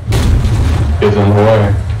just gets in the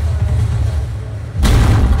way.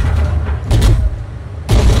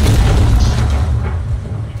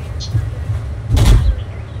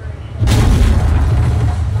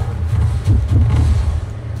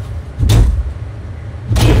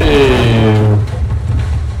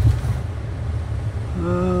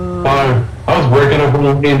 I was breaking up when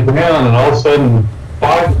we came down, and all of a sudden,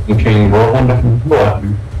 5 came rolling down the hill.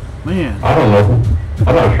 Man. I don't know.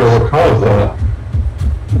 I'm not sure what caused that.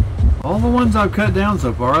 All the ones I've cut down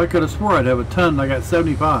so far, I could have swore I'd have a ton. I got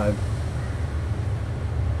 75.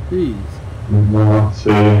 Jeez. Let's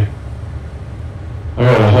see. I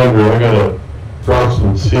got 100. I gotta drop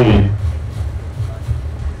some seed.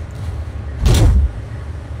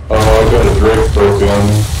 Oh, I got a Drake trophy on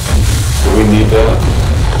me. Do we need that?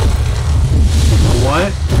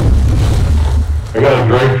 What? I got a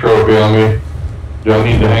Drake trophy on me. Do I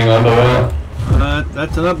need to hang on to that?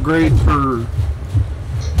 That's an upgrade for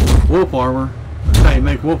wolf armor. That's how you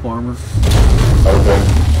make wolf armor. Okay.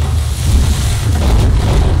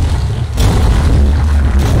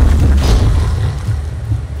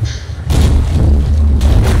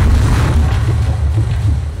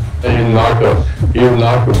 You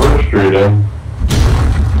knocked the birch tree down.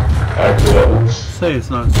 Accidentally. Say it's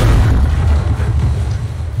not so.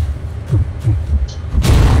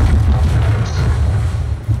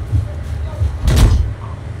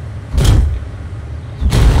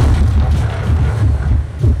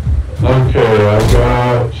 Okay, I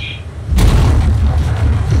got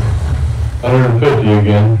 150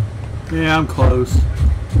 again. Yeah, I'm close.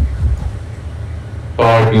 All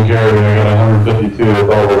I can carry, I got 152 with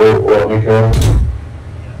all the weight let me carry.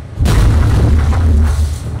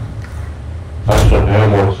 I should have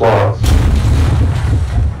more slots.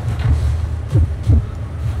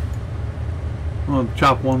 I'm gonna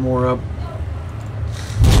chop one more up.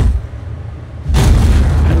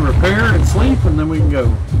 And repair and sleep, and then we can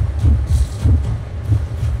go.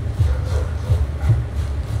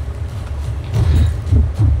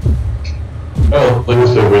 Well, like I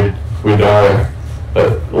said, we die.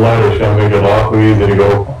 That ladder's gonna make it awful easy to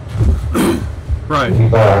go Right.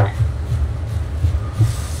 back.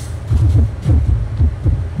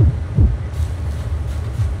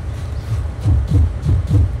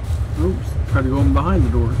 Oops, try to go in behind the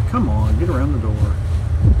door. Come on, get around the door.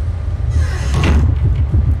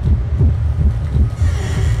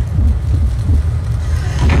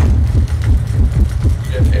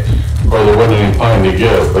 Well, there wasn't any time to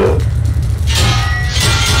get, but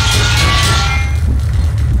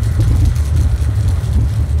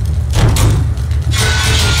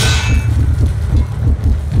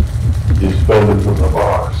you spelled it in the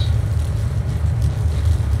box.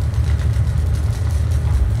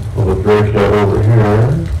 Well, the Drake head over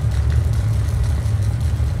here.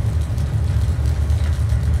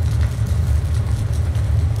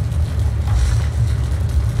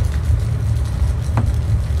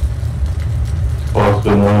 Box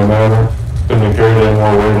didn't really matter. Couldn't have carried any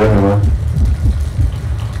more weight anyway.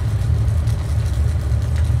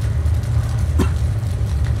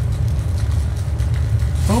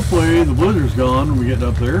 Hopefully the blizzard's gone when we get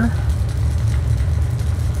up there.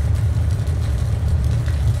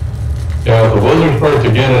 Yeah, the blizzard starts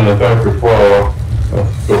again in effect for 12.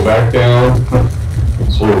 Let's go back down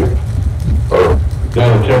and sleep. Or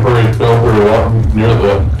down a temporary filter near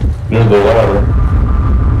the ladder.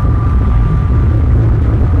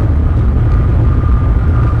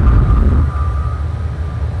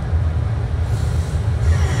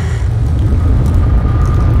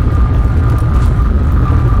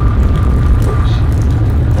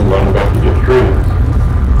 I'm running back to get trees.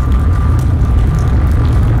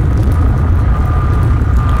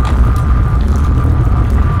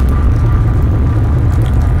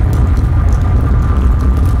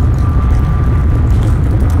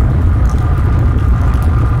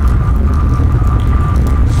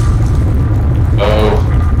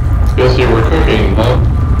 Guess you were cooking, huh?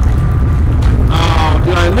 Oh,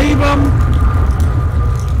 did I leave them?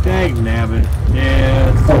 Dang nabbit.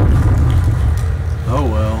 Yes. Oh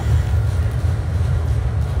well.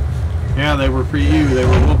 Yeah, they were for you. They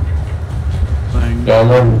were whoop things. Yeah, I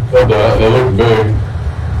remember you said that. They look big.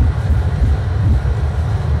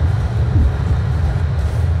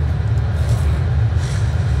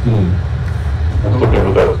 Let's look at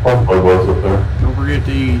what that spark plug was up there. Don't forget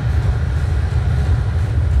to eat.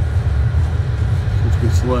 Since we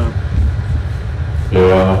slept.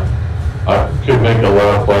 Yeah, I could make a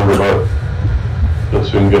laugh longer, but let's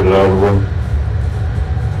soon get it out of the way.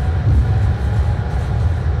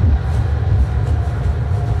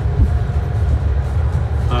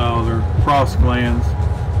 Oh, they're frost glands.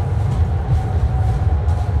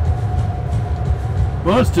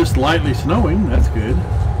 Well, it's just lightly snowing. That's good.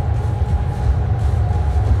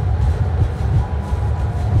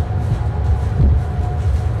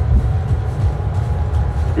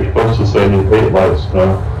 You're supposed to say you hate light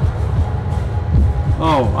snow.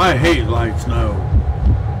 Oh, I hate light snow.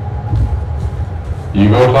 You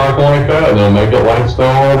go talking like that, and they'll make it light snow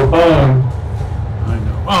all the time. I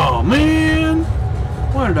know. Oh, man!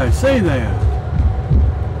 Why did I say that?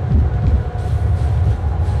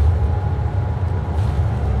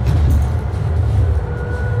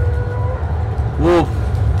 Wolf.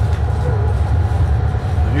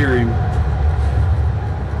 I hear him.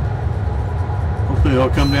 Hopefully I'll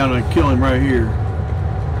come down and kill him right here.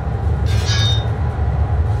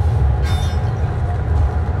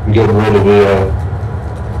 I'm getting rid of the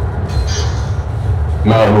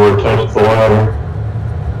mountain where it touched the ladder.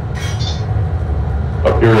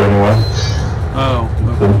 Up here anyway. Oh.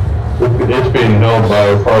 Okay. It's being held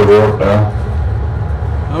by farther up now.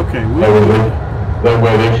 Okay. That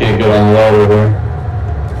way they can't get on the ladder there.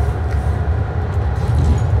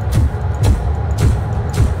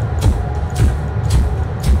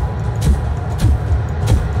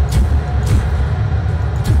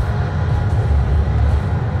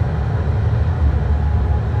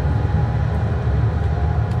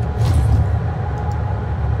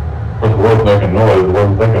 Making noise, I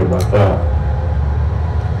wasn't thinking about that.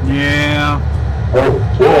 Yeah. Oh,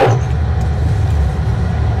 wolf.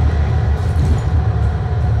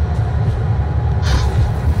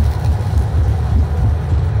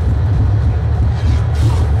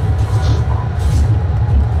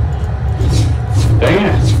 Dang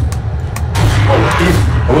it.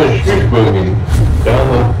 I went street moving down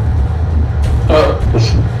the... this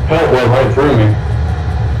pellet went right through me.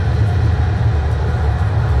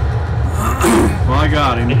 Well, I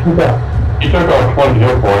got him. He took off 20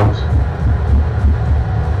 hit points.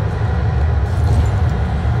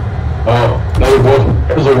 Oh,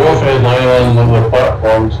 there's a wolf head laying on one of the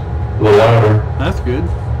platforms, the ladder. That's good.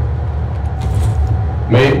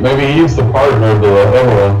 Maybe he's the partner of the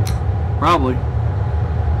other one. Probably.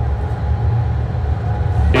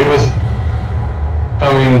 He was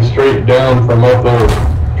coming straight down from up there,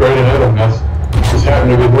 straight ahead of us. Just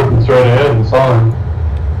happened to be looking straight ahead and saw him.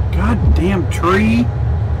 Goddamn tree.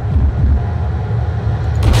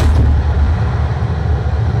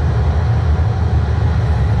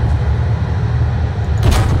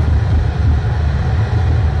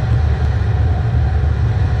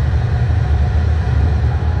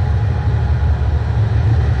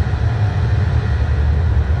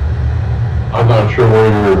 I'm not sure where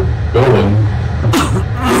you're building.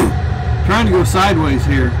 Trying to go sideways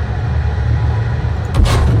here.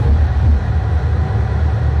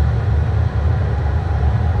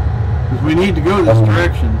 Because we need to go this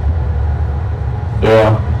direction.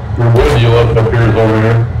 Yeah. Your wood you left up here is over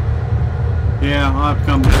here. Yeah, I'll have to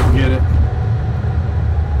come back and get it.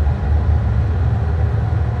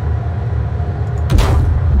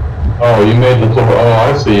 Oh, you made the little, oh,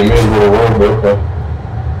 I see, you made a little road, okay.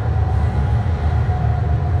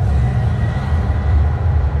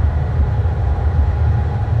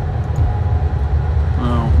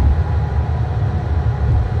 Oh.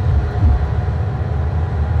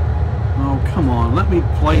 Oh, come on, let me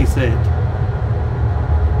place it.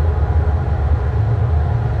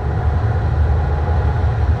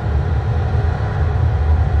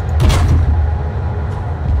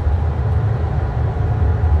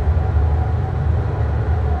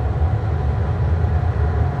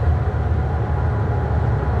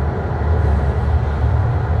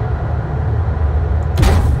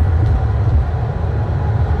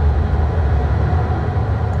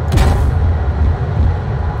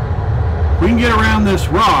 around this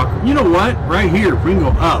rock. You know what? Right here, if we can go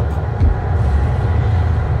up.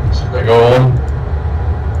 Should I go on?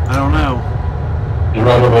 I don't know. You're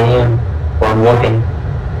right over there. Where I'm looking.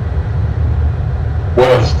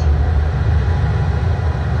 West.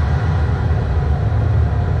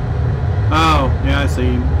 Oh, yeah, I see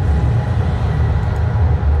him.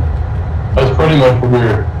 That's pretty much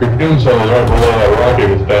where your tombstone is, right below that rock he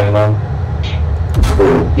was standing on.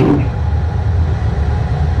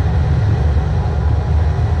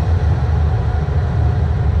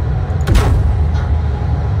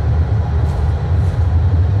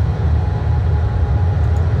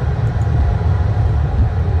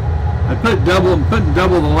 I'm putting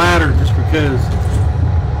double the ladder just because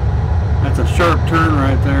that's a sharp turn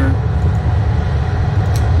right there.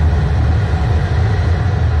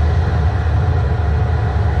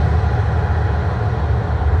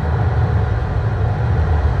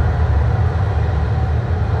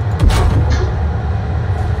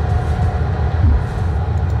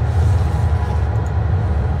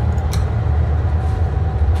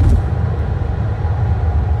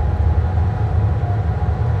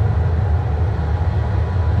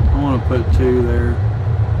 Put two there.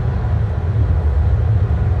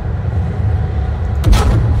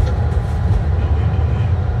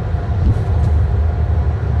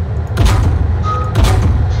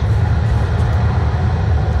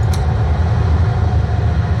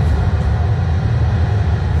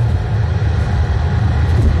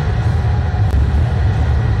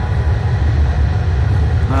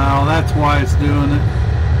 Oh, that's why it's doing it.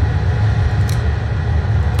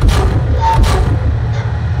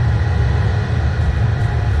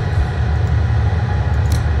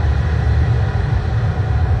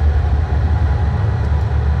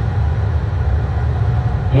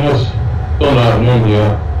 Yes, still not noon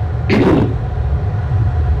yet.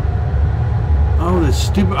 Oh, this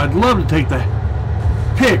stupid... I'd love to take the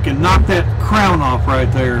pick and knock that crown off right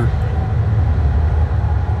there.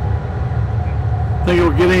 Think it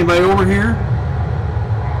will get anybody over here?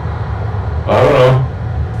 I don't know.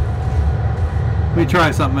 Let me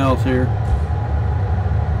try something else here.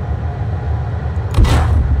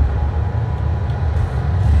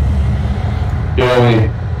 Yeah, when you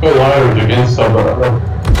put ladders against something,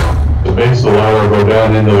 the base of the ladder will go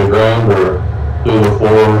down into the ground or through the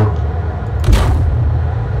floor.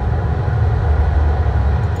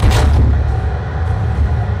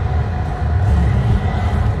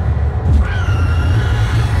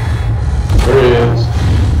 There he is.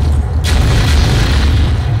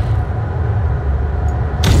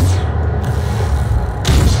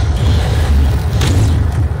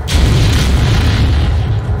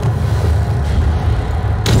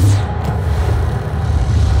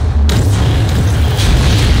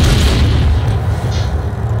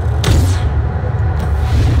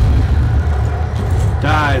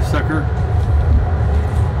 Sucker.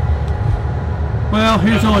 Well,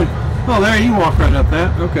 here's only... Oh, there, you walk right up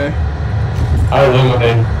that. Okay. I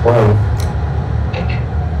eliminated one.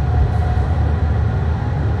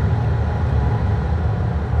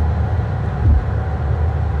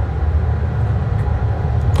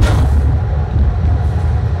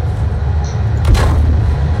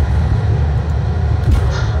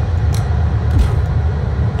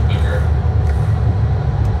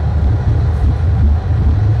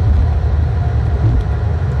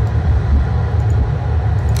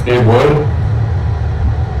 It would?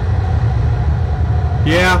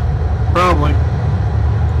 Yeah, probably.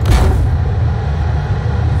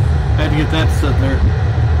 Had to get that set there.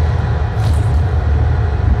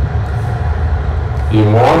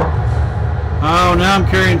 Need more? Oh, now I'm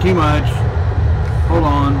carrying too much. Hold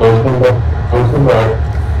on. Close them back. Close them back.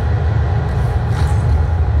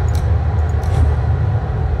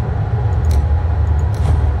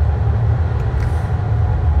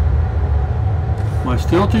 Am I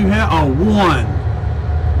still too heavy? Oh, one.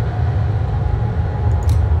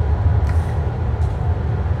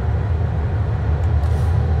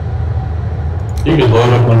 You could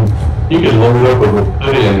load up with a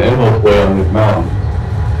city and endless way on these mountains.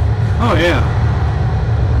 Oh yeah.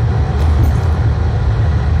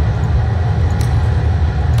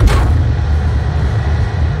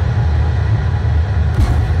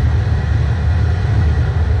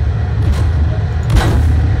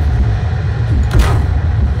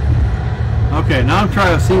 Okay, now I'm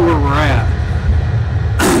trying to see where we're at.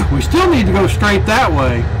 We still need to go straight that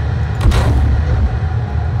way.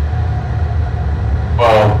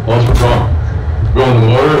 Well, unless we're going to the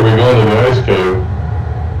motor, or we're going to the ice cave.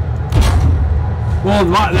 Well,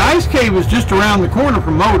 the ice cave is just around the corner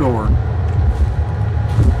from Modor.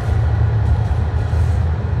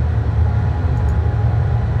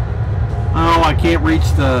 Oh, I can't reach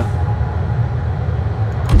the...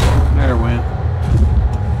 There it went.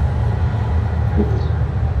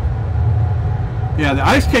 Yeah, the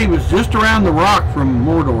ice cave is just around the rock from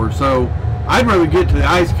Mordor, so I'd rather get to the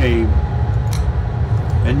ice cave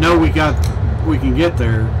and know we can get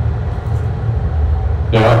there.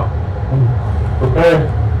 Yeah. Okay.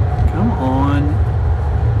 Come on.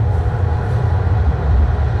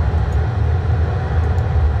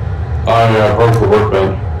 I broke the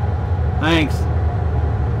workbench. Thanks.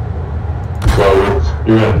 So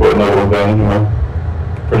you're gonna put another one down anyway.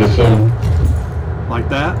 Pretty soon. Like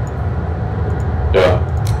that? Yeah.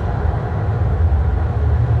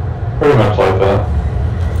 Pretty much like that.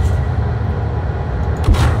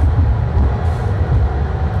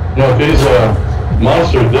 You know, if these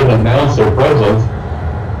monsters didn't announce their presence,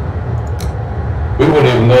 we wouldn't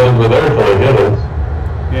even know they were there till they hit us.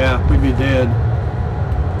 Yeah, we'd be dead.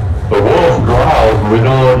 The wolf growls, but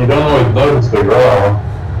you don't always notice the growl.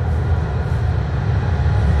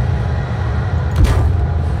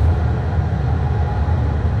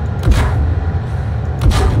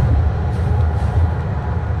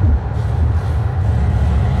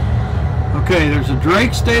 Okay, there's a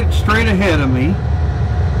drake straight ahead of me.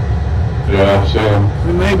 Yeah, I see him.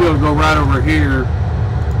 We may be able to go right over here.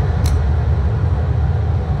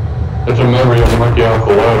 It's a memory of monkey off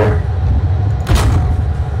the ladder.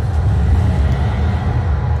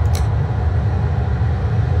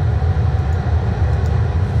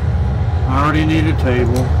 I already need a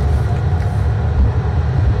table.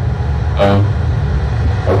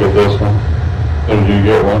 I'll get this one. Then you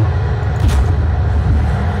get one.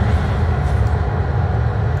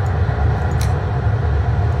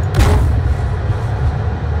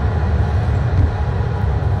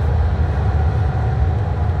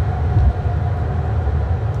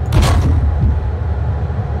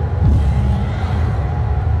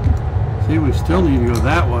 See, we still need to go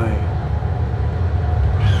that way.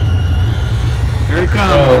 Here it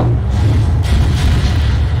comes.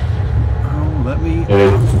 Oh, let me...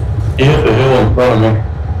 He hit the hill in front of me.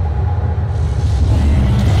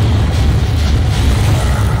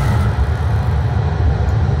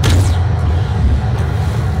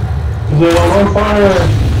 Is it on fire?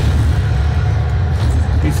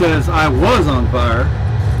 He says, I was on fire.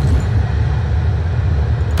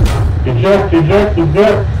 Eject.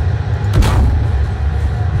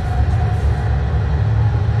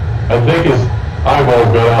 I think his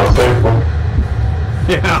eyeballs got out safely.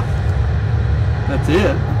 Yeah. That's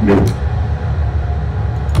it. Good.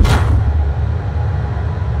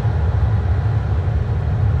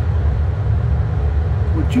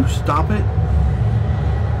 Would you stop it?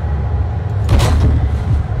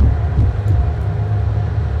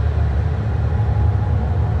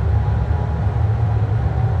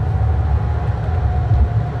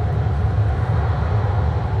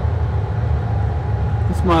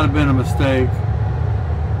 This might have been a mistake.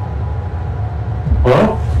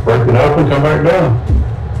 Well, break it up and come back down.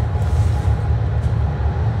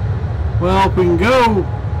 Well, if we can go...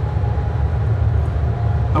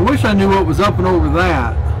 I wish I knew what was up and over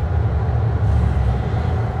that.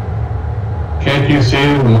 Can't you see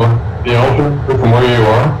the altar from where you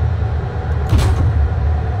are?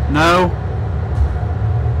 No.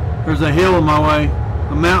 There's a hill in my way.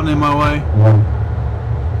 A mountain in my way.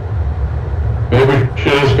 Maybe we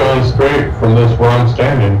should have just gone straight from this where I'm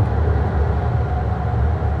standing.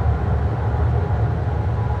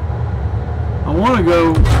 I want to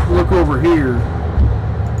go look over here.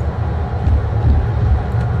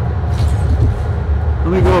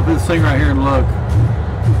 Let me go up this thing right here and look.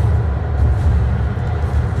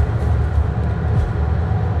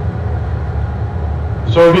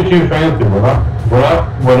 So get too fancy.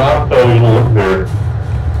 We're not telling you to look there.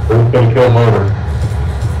 We're just gonna kill motor.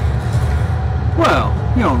 Well,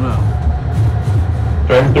 you don't know.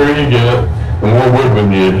 Faster you get, the more wood we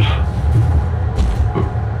need.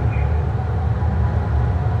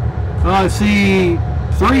 I see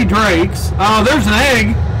 3 drakes. Oh, there's an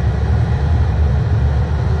egg.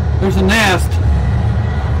 There's a nest.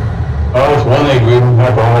 Oh, it's one egg we didn't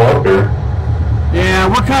have to haul up here. Yeah,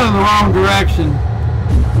 we're kind of in the wrong direction.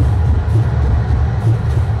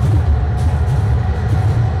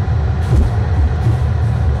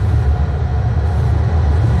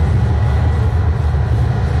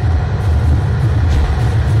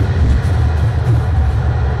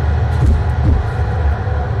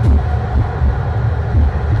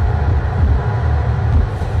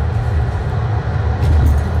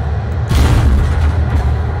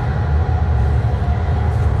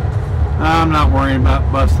 I'm not worrying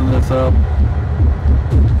about busting this up.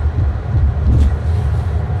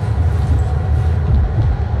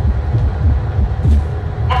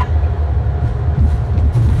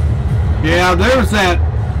 Yeah, there's that.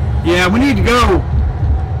 Yeah, we need to go.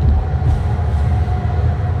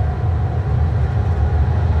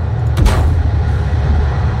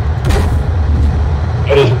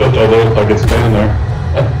 I just put all those like it's standing there.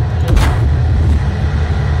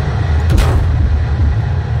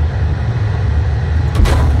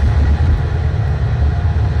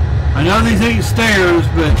 I know these ain't stairs,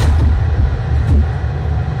 but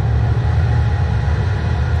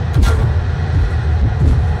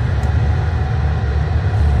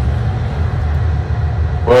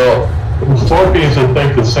well, the floor pieces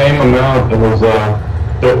take the same amount as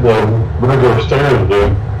the regular stairs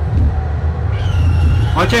do.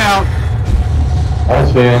 watch out. I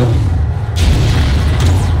see him.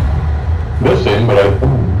 Missed him, but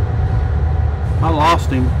I lost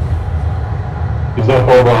him. he's up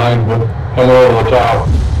over behind, but coming over the top.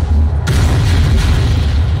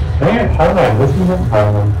 Dang it, how did I miss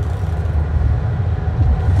him?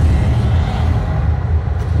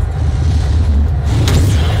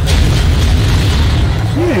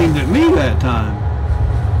 He aimed at me that time.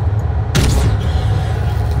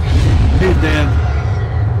 He's dead.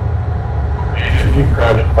 He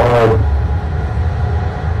crashed hard.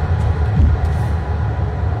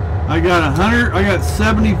 I got 100, I got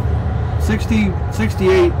 70, 60,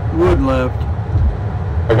 68 wood left.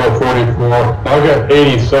 I got 44. I got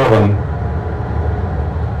 87.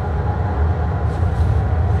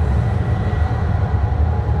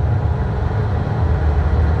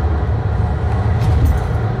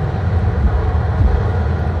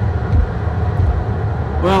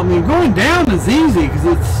 Well, I mean, going down is easy because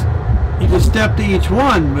it's, you just step to each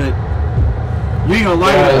one, but you ain't gonna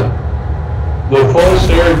like it. The full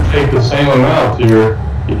stairs take the same amount, so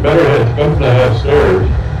you better have stairs.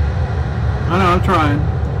 I know, I'm trying.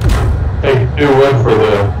 Take 2 wood for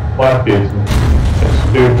the flat piece and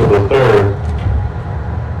 2 for the third.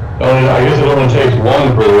 I guess it only takes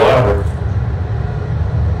 1 for the ladder.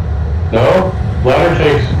 No?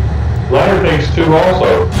 Ladder takes 2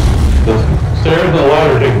 also. The stairs and the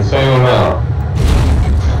ladder take the same amount.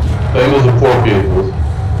 Same as the 4 pieces.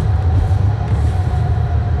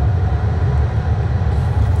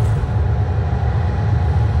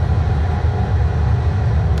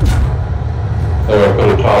 There, I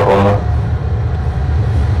put a top on it.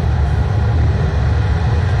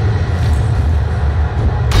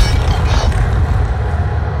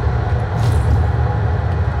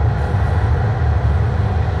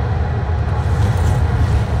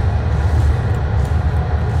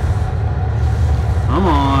 Come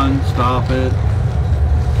on, stop it.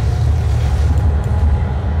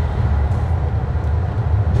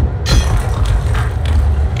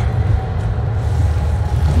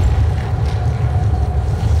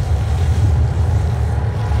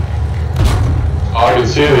 I can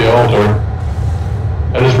see the altar.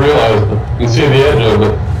 I just realized you can see the edge of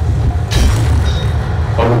it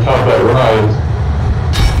on the top of that rise.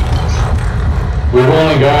 We've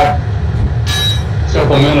only got a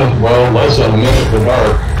couple minutes, well, less than a minute for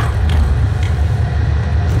dark.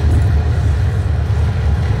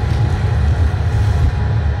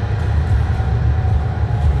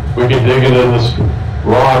 We could dig into this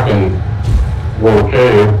rock and little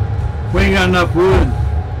cave. We ain't got enough wood.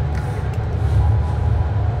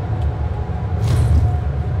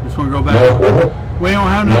 Just want to go back. No, We don't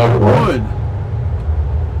have enough wood.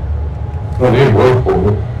 don't need wood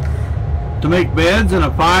for it. To make beds and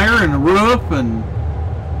a fire and a roof and...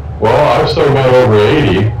 Well, I've still got over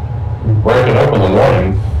 80. Break it up in the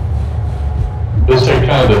morning. Just take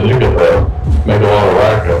time to dig it though. Make a lot of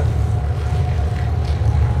racket.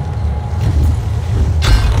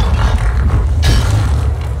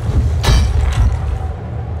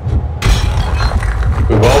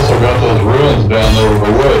 We've also got those ruins down there with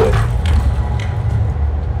the wood.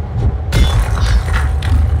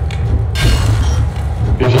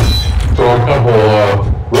 You just throw a couple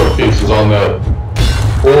roof pieces on that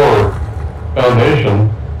floor foundation.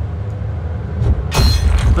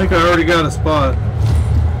 I think I already got a spot.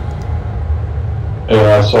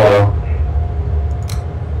 Yeah, I saw.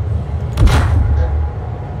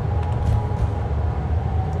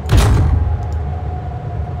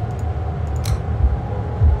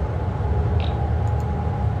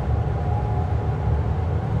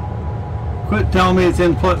 Quit telling me it's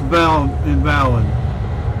invalid.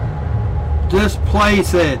 Just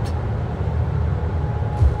place it.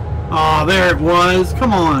 Oh, there it was.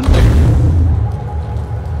 Come on.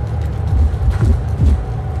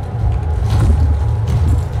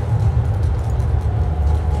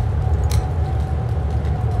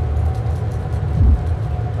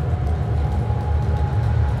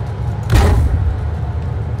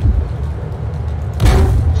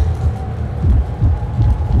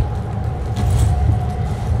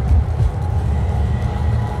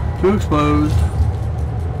 Too exposed.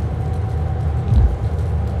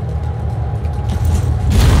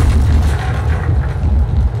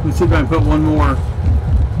 Let's see if I can put one more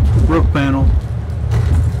roof panel.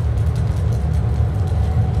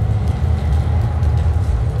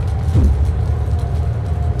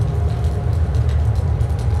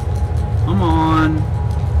 Come on.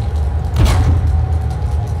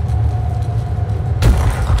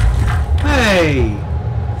 Hey!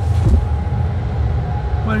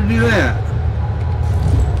 Why did it do that?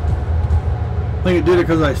 I think it did it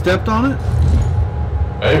because I stepped on it?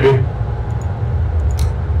 Maybe.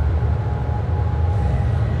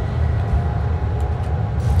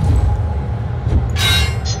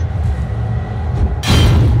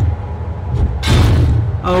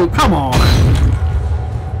 Oh, come on.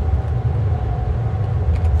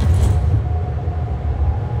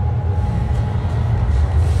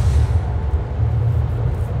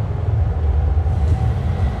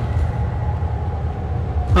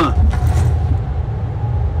 Huh.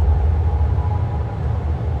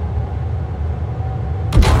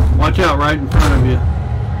 Watch out right in front of you.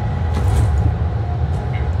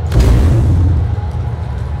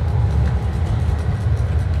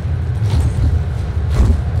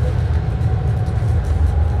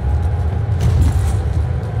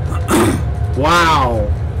 Wow.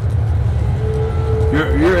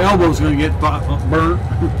 Your elbow's gonna get burnt.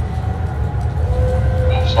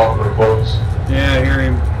 Something close. Yeah, I hear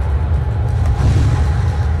him.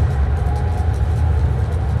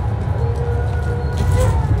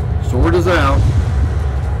 Sword is out.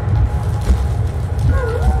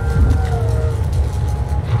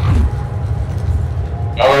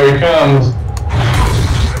 Oh, here he comes.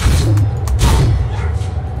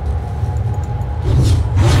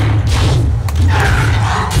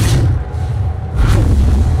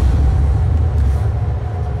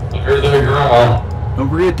 Don't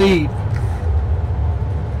forget to eat.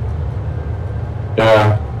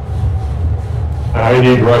 Yeah. I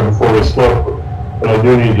eat right before we slept, but I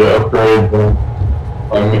do need to upgrade.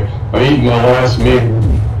 I'm eating my last meat.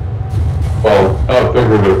 Well, not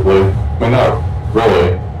figuratively. I mean, not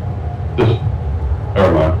really. Just,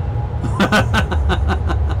 never mind.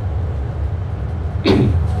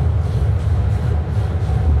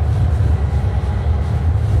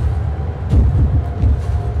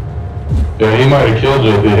 Yeah, he might have killed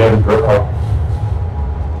you if he hadn't gripped up.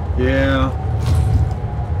 Yeah.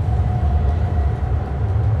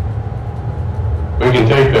 We can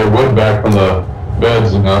take the wood back from the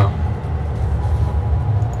beds now.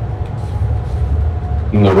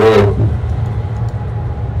 In the road.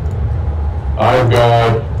 I've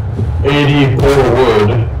got 84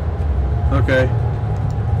 wood. Okay.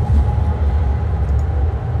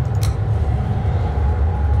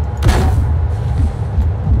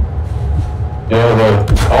 Yeah,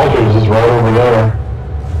 the altars is right over there.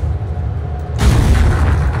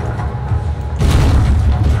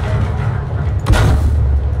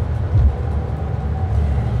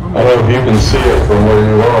 I don't know if you can see it from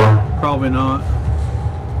where you are. Probably not.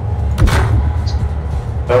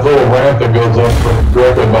 That little ramp that goes up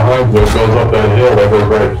directly behind you, it goes up that hill that goes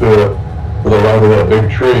right to it. To the right of that big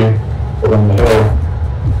tree on the hill.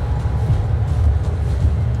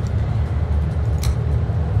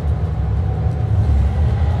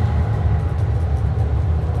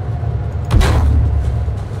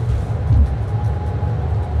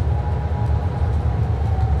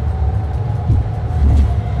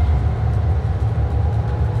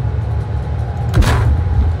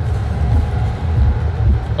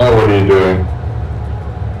 Now what are you doing?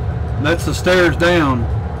 That's the stairs down.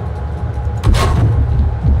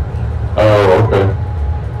 Oh, okay.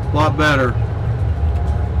 A lot better.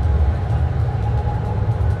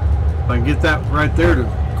 If I can get that right there to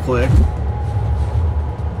click.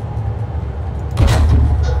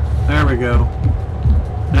 There we go.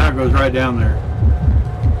 Now it goes right down there.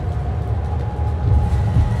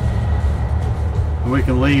 And we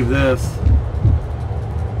can leave this.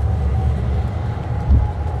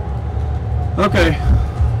 Okay.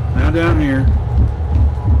 Now down here.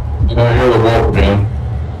 And I hear the wolf again.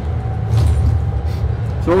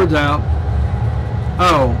 Sword's out.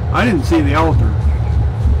 Oh, I didn't see the altar.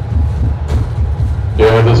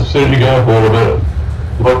 Yeah, just as soon as you get up a little bit,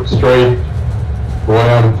 look straight the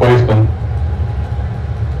way I'm facing.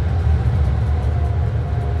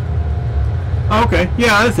 Okay,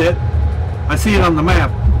 yeah, that's it. I see it on the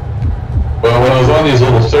map. Well, when I was on these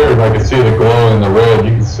little stairs, I could see the glow in the red.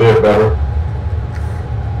 You can see it better.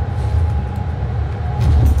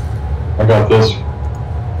 I got this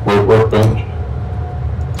workbench.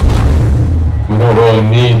 We don't really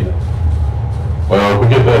need. Well, if we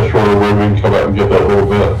get that shorter wood, we can come back and get that little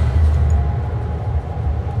bit.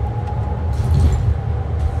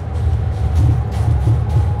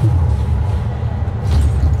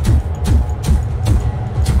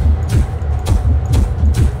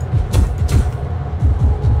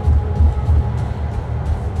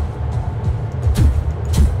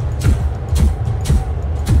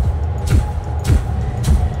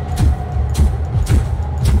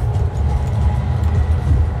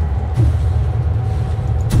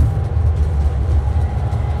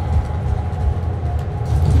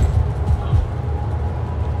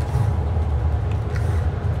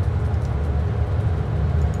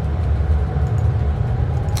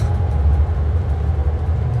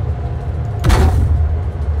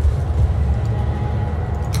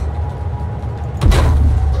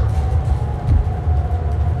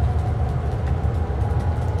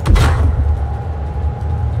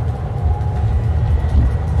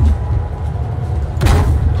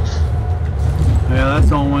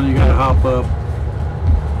 pop up.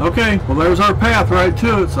 Okay, well there's our path right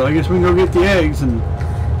to it, so I guess we can go get the eggs and...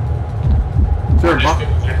 Is there a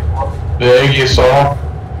the egg you saw?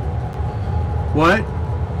 What?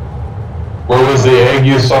 Where was the egg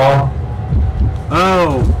you saw?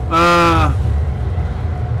 Oh,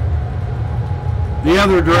 the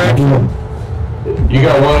other direction. You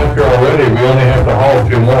got one up here already. We only have to haul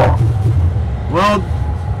 2 more. Well,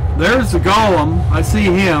 there's the golem. I see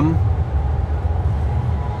him.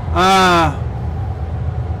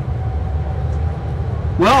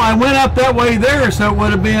 Well, I went up that way there, so it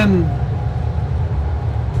would have been...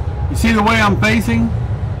 You see the way I'm facing?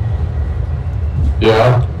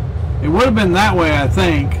 Yeah. It would have been that way, I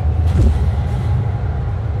think.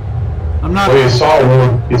 I'm not... Well, you saw when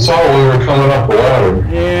we were coming up the ladder.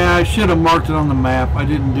 Yeah, I should have marked it on the map. I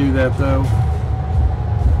didn't do that, though.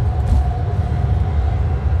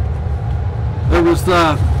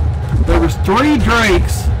 There was 3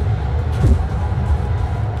 drakes.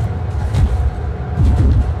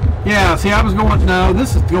 Yeah, see, I was going... No,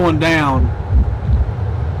 this is going down.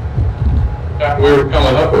 Yeah, we were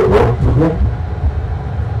coming up it, bro.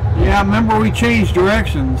 Yeah, remember we changed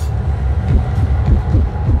directions.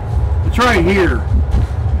 It's right here.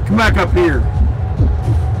 Come back up here.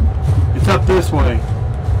 It's up this way.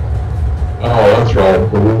 Oh, that's right.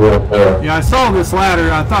 We were up there. Yeah, I saw this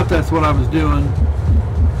ladder. I thought that's what I was doing.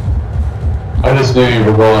 I just knew you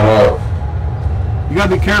were going up. You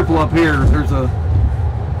gotta be careful up here. There's a...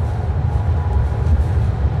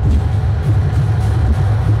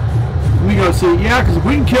 Let me go see. Yeah, because if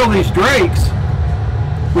we can kill these drakes,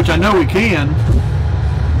 which I know we can.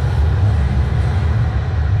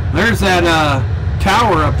 There's that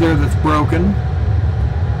tower up there that's broken.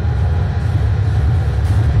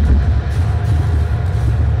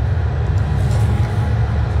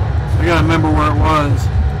 I gotta remember where it was.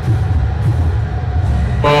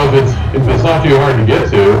 Well, if it's not too hard to get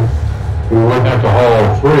to, we wouldn't have to haul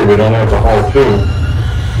all 3. We don't have to haul 2.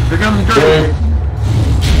 Here comes the drake.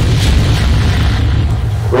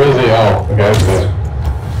 Where is he? Oh, okay, okay.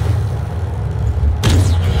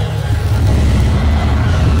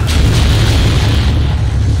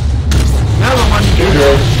 Another one. Here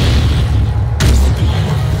goes.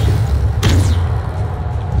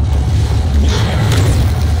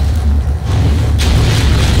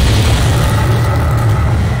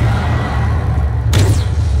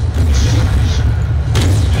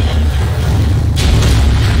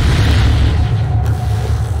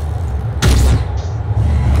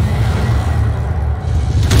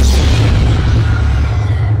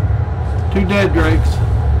 Dead drakes.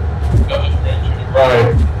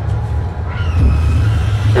 Right.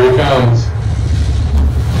 Here he comes.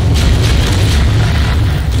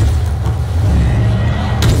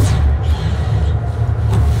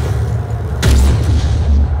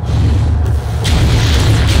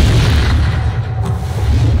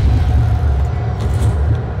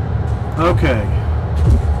 Okay.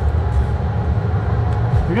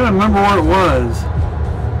 I gotta remember where it was.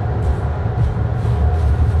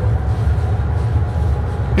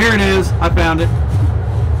 Here it is. I found it.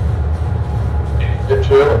 Get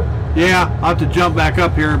to it. Yeah, I'll have to jump back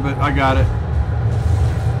up here, but I got it.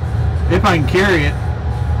 If I can carry it.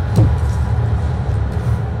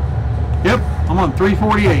 Yep, I'm on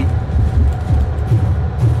 348.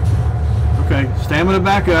 Okay, stamina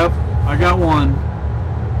back up. I got one.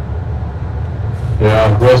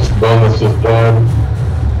 Yeah, rest bonus is dead.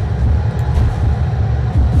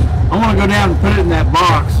 I want to go down and put it in that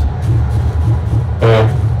box.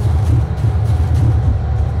 Yeah.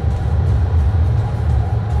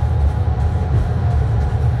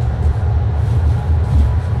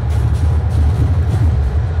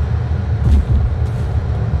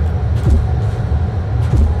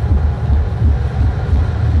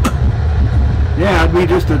 Yeah, it'd be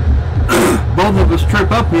just a both of us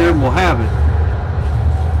trip up here and we'll have it.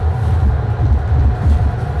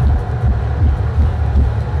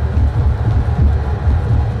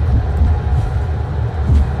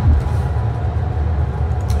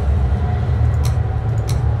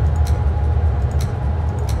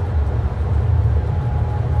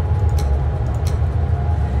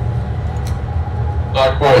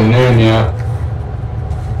 Not quite noon yet.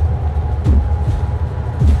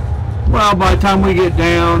 Well, by the time we get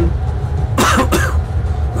down,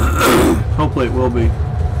 hopefully it will be.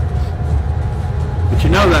 But you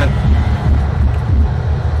know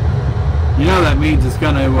that means it's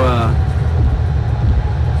going to,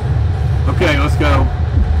 okay, let's go.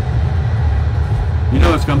 You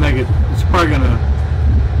know it's going to make it, it's probably going to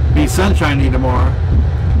be sunshiny tomorrow.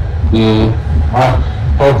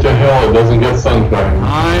 Hope to hell it doesn't get sunshine.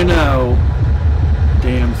 I know.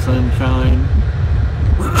 Damn sunshine.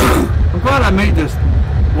 I'm glad I made this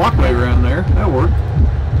walkway around there. That worked.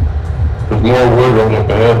 There's more wood right up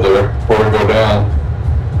ahead there before we go down.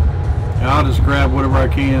 Yeah, I'll just grab whatever I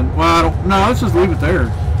can. Well, I don't. No, let's just leave it there.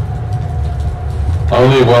 I'll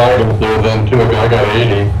leave what I can there then too. I got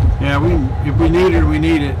 80. Yeah, if we need it, we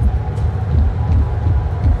need it.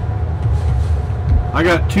 I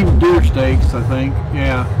got 2 deer steaks, I think.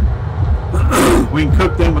 Yeah. We can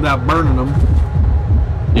cook them without burning them.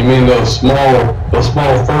 You mean those small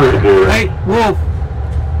furry deer? Hey, wolf!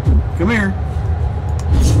 Come here.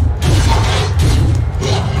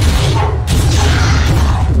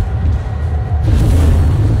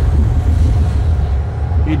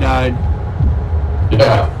 He died.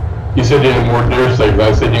 Yeah. You said you had more deer steaks.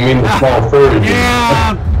 I said, you mean the small furry deer?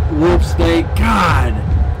 Yeah, wolf steak. God.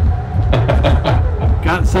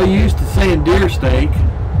 Got so used to saying deer steak.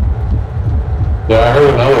 Yeah, I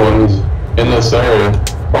heard another one's in this area.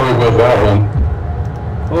 Probably with that one.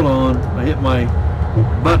 Hold on. I hit my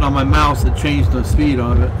button on my mouse that changed the speed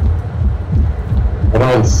on it. I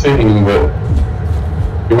don't see him, but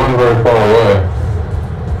he wasn't very far away.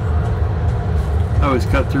 I was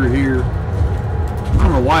cut through here. I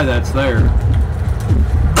don't know why that's there.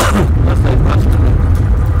 Unless they busted it.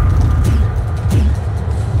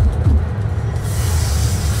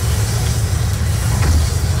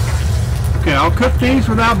 Okay, I'll cook these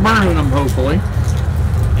without burning them, hopefully.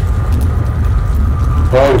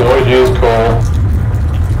 Oh, we always use coal.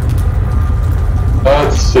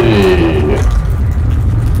 Let's see.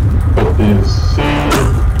 Put these seeds.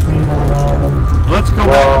 Let's go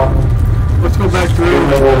back. Let's go back through.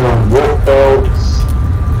 Wolf pelts.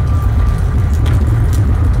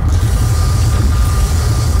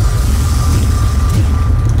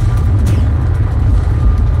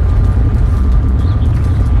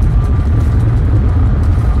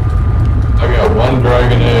 I got 1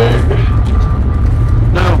 dragon egg.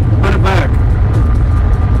 No, put it back.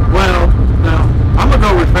 Well, no. I'm gonna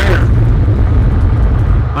go repair.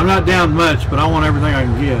 I'm not down much, but I want everything I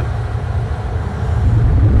can get.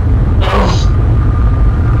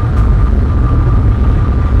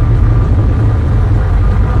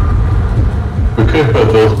 We could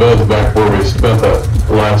put those beds back where we spent that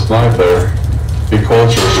last night there. Be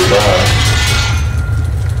closer if we die.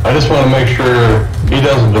 I just want to make sure he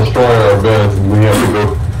doesn't destroy our beds and we have to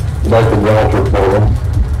go back to the altar portal.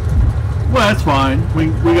 Well, that's fine. We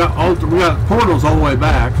got portals all the way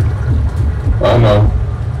back. I know.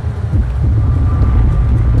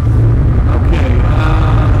 Okay.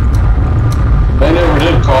 They never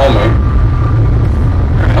did call me.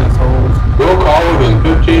 They're assholes. We'll call within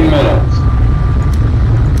 15 minutes.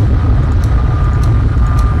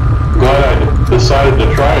 Glad I decided to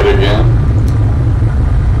try it again.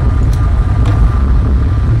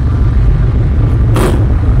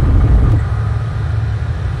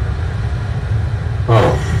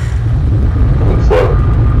 Oh. Looks like.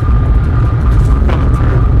 Coming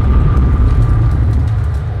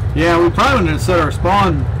through. Yeah, we probably need to set our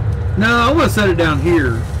spawn. No, I want to set it down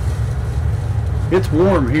here. It's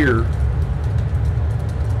warm here.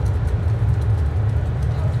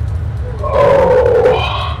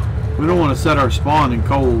 We don't want to set our spawn in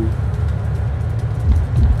cold.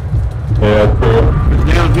 Yeah, true. Because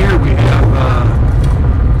down here we have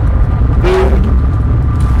food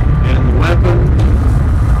and the weapon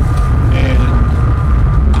and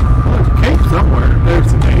there's a cape somewhere. There's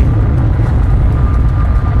the cape.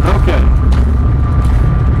 Okay.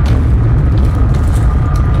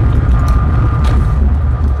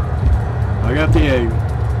 I got the egg.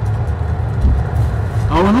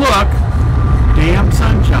 Oh, and look. Damn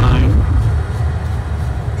sunshine.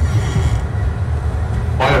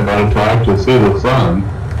 Quite about time to see the sun.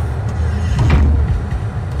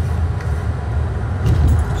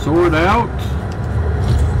 Sword out.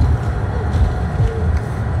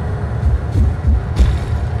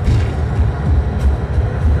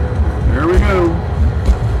 There we go.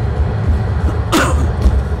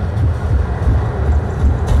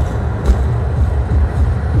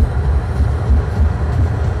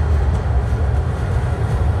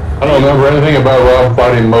 I don't remember anything about Rob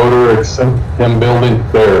fighting Motor except him building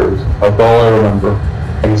stairs. That's all I remember.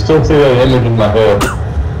 I can still see that image in my head.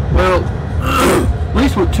 Well, at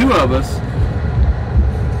least with 2 of us,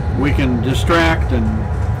 we can distract, and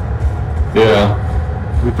Yeah.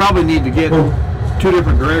 we probably need to get 2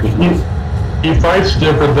 different directions. He fights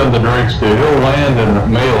different than the Drakes do. He'll land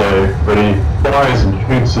in melee, but he flies and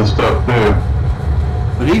shoots his stuff too.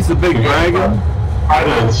 But he's the big dragon. Try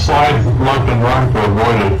to slide left and right to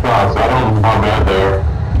avoid his shots. I don't know how bad they are.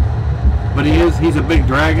 But he's a big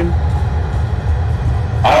dragon.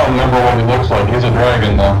 I don't remember what he looks like. He's a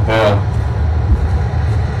dragon though, yeah.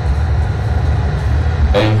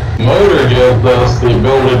 A motor gives us the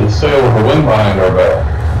ability to sail with the wind behind our back.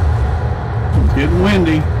 It's getting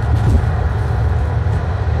windy.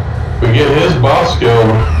 We get his boss skill,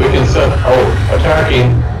 we can set,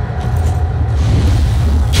 attacking.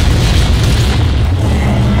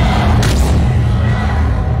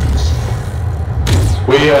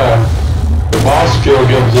 The boss skill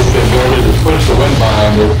gives us the ability to push the wind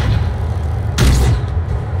behind us.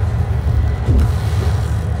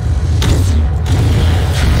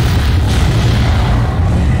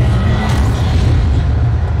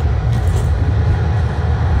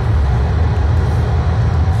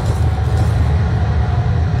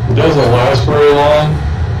 It doesn't last very long,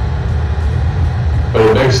 but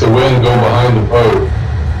it makes the wind go behind the boat.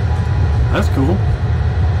 That's cool.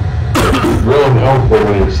 It's really helpful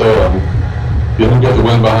when you're sailing. If you don't get the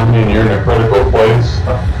wind behind you and you're in a critical place,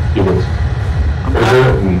 you just trigger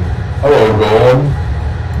it and hello, Golem.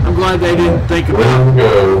 I'm glad they didn't think about.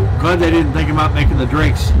 Glad they didn't think about making the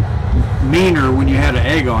drakes meaner when you had an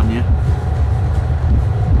egg on you.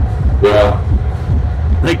 Yeah.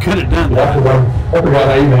 They could have done that. I forgot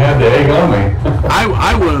I even had the egg on me.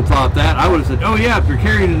 I would have thought that. I would have said, oh yeah, if you're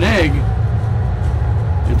carrying an egg,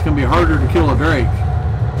 it's going to be harder to kill a drake.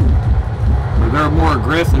 Or they're more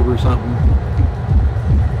aggressive or something.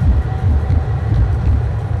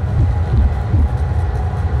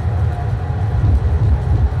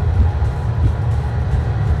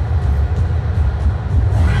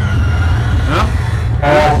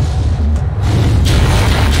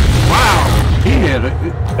 Wow, he hit it.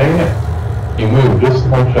 Dang it. He moved just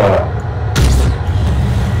one shot.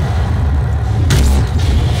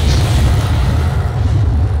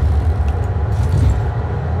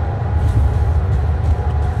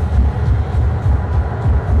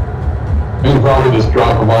 We can probably just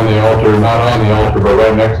drop them on the altar, not on the altar, but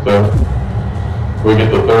right next to it. We get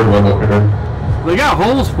the third one looking at. They got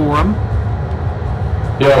holes for them.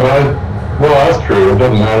 Yeah, but well, that's true. It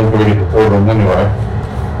doesn't matter if we get the third one anyway.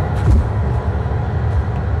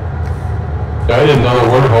 I didn't know there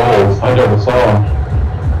were holes. I never saw them.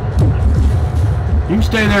 You can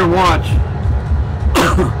stay there and watch.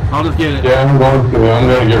 I'll just get it. Yeah, I'm going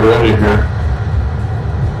to get ready here.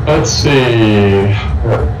 Let's see.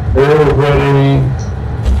 Arrows ready.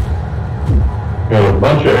 Got a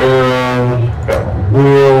bunch of arrows. Got my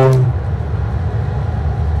wheel.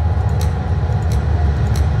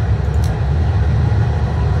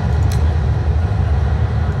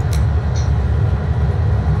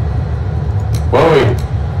 Well,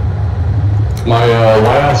 my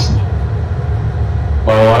last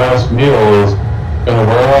meal is gonna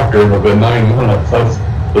wear off here in about 9 minutes. That's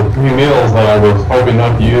the 3 meals that I was hoping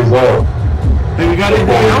not to use up. Have you got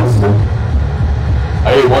anything else?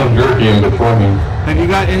 I ate one jerky in between. Have you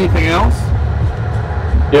got anything else?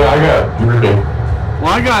 Yeah, I got jerky.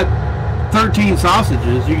 Well, I got 13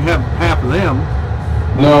 sausages. You can have half of them.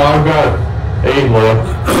 No, I've got 8 left.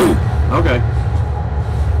 Okay.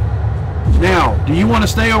 Now, do you want to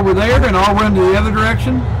stay over there and I'll run to the other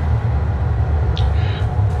direction?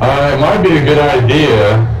 It might be a good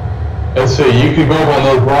idea. Let's see, you could go up on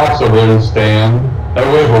those rocks over there and stand. That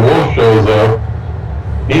way if a wolf shows up,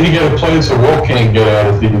 you need to get a place a wolf can't get at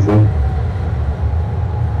as easily.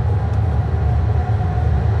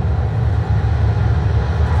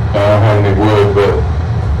 I don't have any wood, but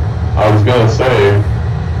I was going to say,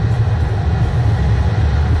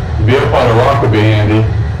 to be up on a rock would be handy.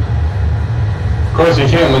 Of course, you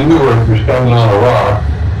can't maneuver if you're standing on a rock.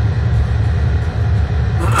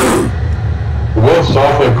 The wolf's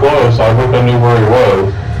awfully close. I wish I knew where he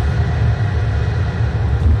was.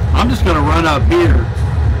 I'm just going to run up here.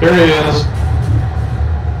 Here he is.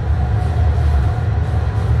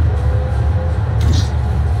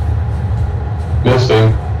 Missed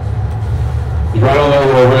him. He's right on that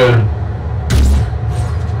little red.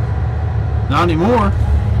 Not anymore.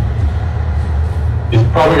 He's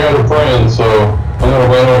probably got a friend, so I'm going to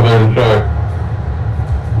run over there and check.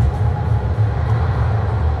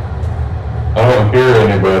 I don't hear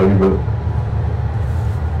anybody, but...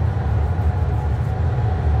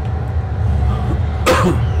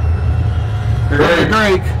 Here's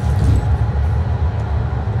Drake.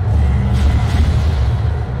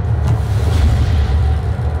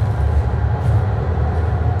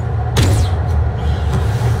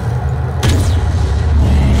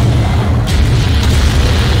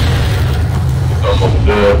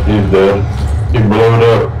 He's dead. He blew it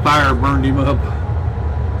up. Fire burned him up.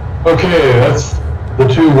 Okay, that's the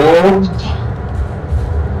 2 wolves.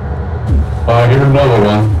 Here's another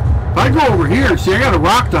one. If I go over here, see, I got a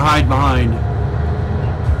rock to hide behind.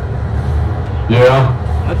 Yeah.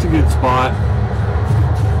 That's a good spot.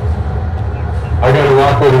 I got a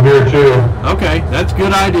rock over here too. Okay, that's a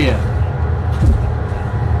good idea.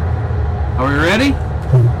 Are we ready?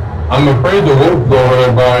 I'm afraid the wind's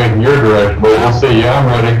blowing by your direction, but we'll see. Yeah,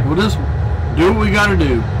 I'm ready. We'll just do what we gotta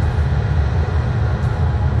do.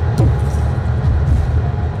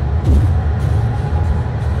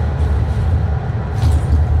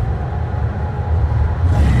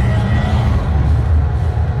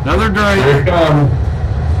 Another Drake. Here it comes.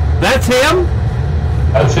 That's him?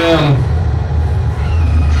 That's him.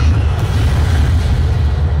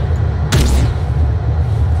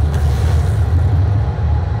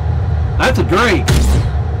 That's a Drake.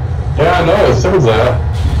 Yeah, I know. It says that.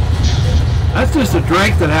 That's just a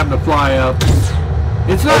Drake that happened to fly up.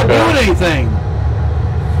 It's not doing anything.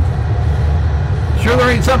 Sure there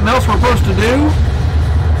ain't something else we're supposed to do?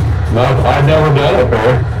 No, I've never done it,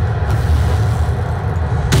 Barry.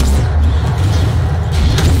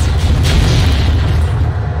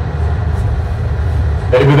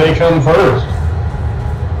 Maybe they come first.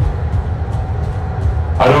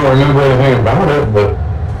 I don't remember anything about it, but...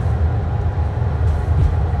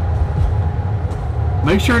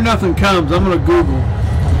 Make sure nothing comes. I'm going to Google.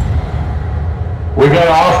 We got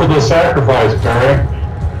to offer the sacrifice, Barry.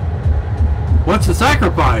 What's the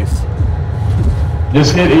sacrifice?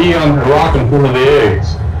 Just hit E on the rock and pull the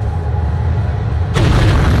eggs.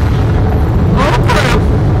 Oh, crap.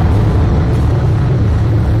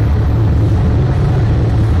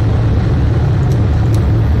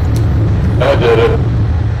 That did it.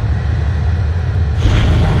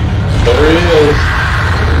 There he is.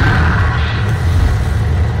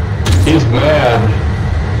 He's mad.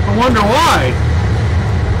 I wonder why.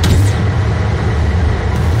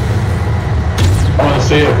 I want to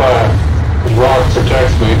see if his rock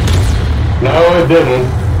protects me. No, it didn't.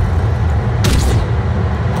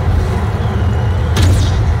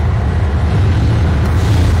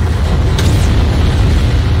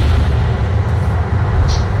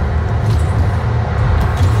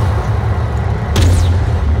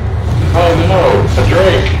 Oh no, a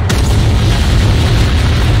drake.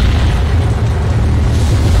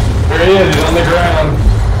 There he is, he's on the ground.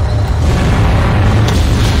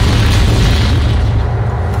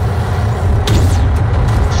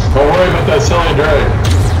 Don't worry about that silly drake.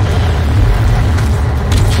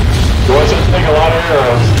 He wants to take a lot of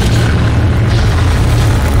arrows.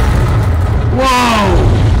 Whoa!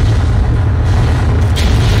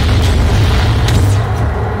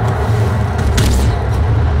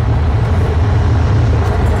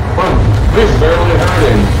 He's barely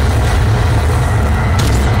hurting.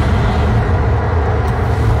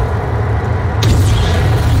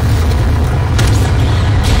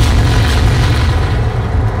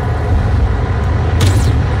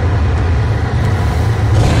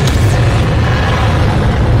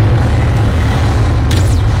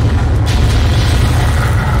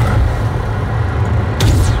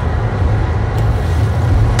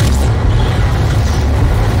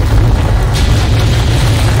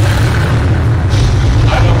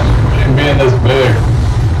 This big.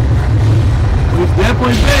 He's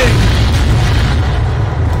definitely big.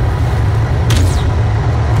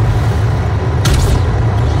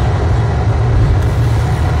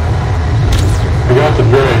 We got the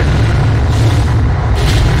drake.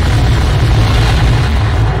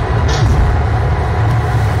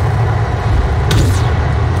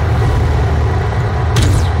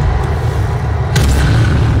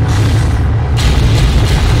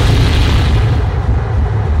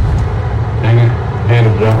 Hand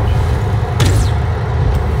of jump.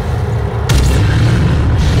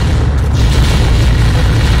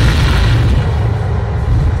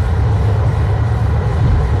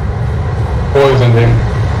 Poisoned him.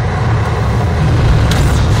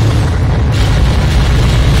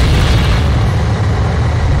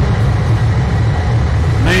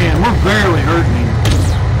 Man, we're barely hurting him.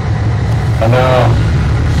 I know.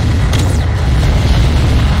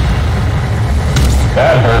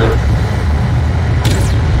 That hurt.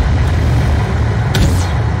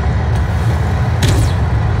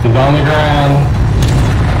 He's on the ground.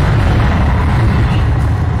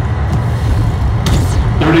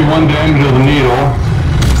 31 damage to the needle.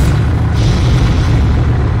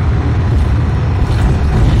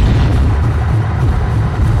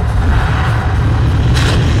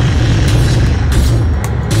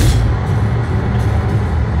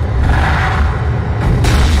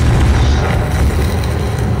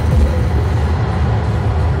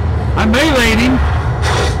 I meleeed him.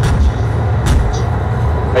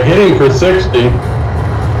 I hit him for 60.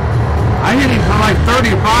 I hit him for like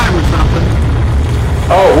 35 or something.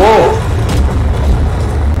 Oh, whoa.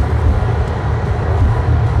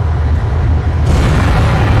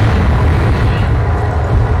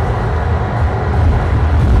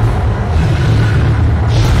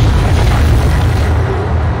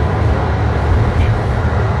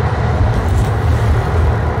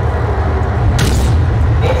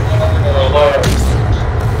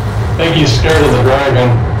 he's scared of the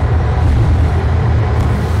dragon.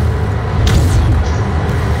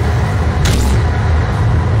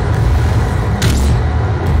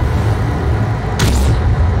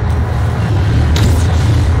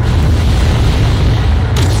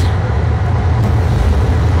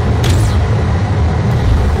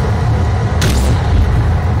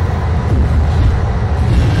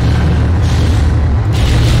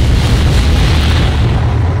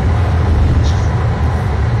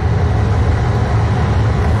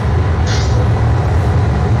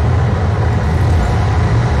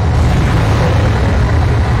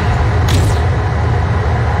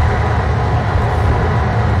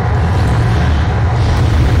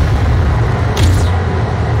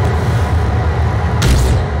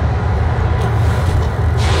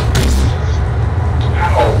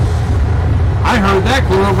 That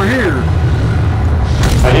one over here.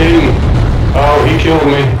 I hit him. Oh, he killed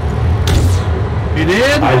me. He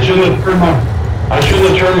did? I shouldn't have turned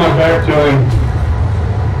my back to him.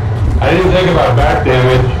 I didn't think about back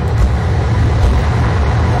damage.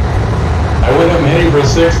 I went up and hit him for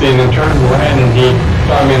 60 and then turned around and he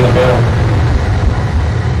shot me in the back.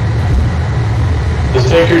 Just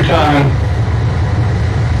take your time.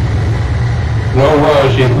 No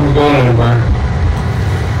rush, he's not going anywhere.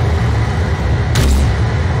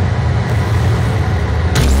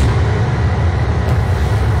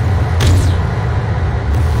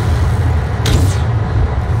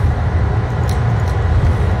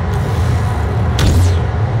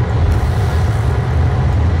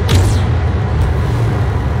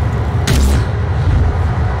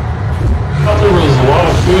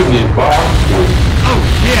 Oh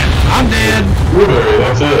shit, I'm dead. Blueberry,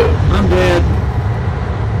 that's it. I'm dead.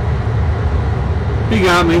 He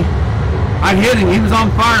got me. I hit him, he was on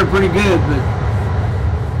fire pretty good, but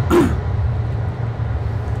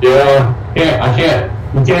yeah,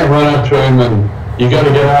 you can't run up to him and you gotta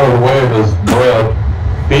get out of the way of his breath.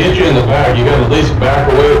 If he hits you in the back, you gotta at least back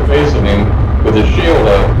away facing him with his shield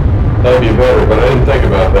up. That'd be better, but I didn't think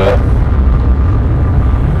about that.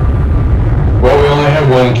 Well, we only have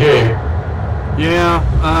one cape. Yeah,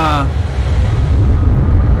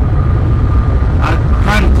 I'm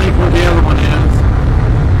trying to think where the other one is.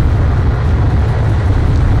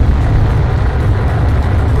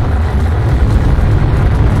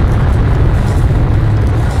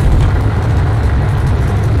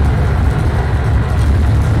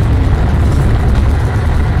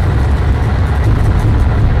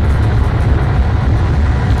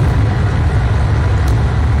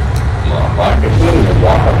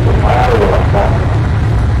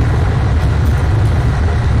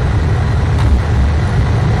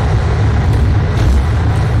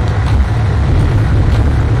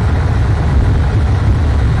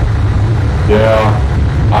 Yeah,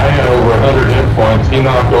 I had over 100 hit points. He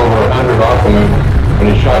knocked over 100 off of me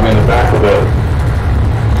when he shot me in the back with that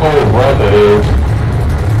cold breath of his.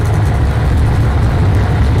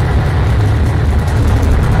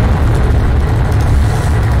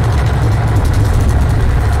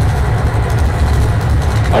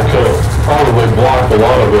 I could have probably blocked a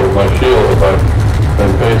lot of it with my shield if I'd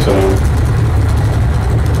been facing him.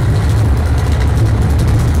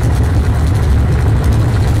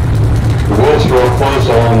 The wolf's real close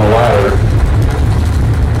along the ladder.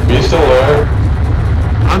 You still there?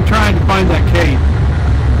 I'm trying to find that cape.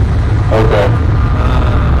 Okay.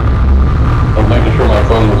 I'm making sure my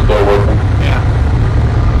phone was still working. Yeah.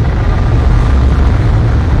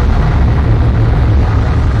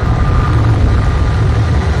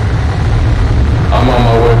 I'm on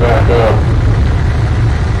my way back up.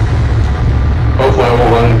 Hopefully I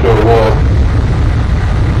won't run into a wolf.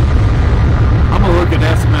 I'm gonna look at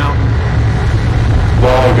S Mountain.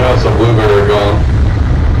 Well, I got some blueberry gone.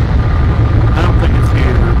 I don't think it's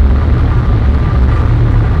here.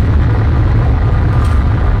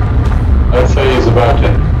 I'd say he's about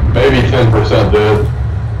 10, maybe 10% dead.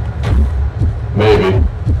 Maybe.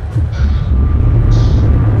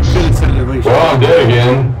 Should have said at least. Well, I'm dead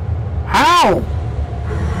again. How?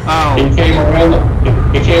 Oh. He came around the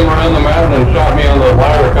mountain and shot me on the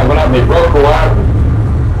ladder coming up and he broke the ladder.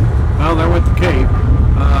 Well, there went the cape.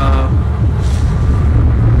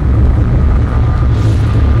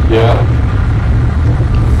 Yeah.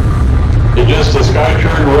 The sky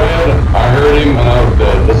turned red, I heard him, and I was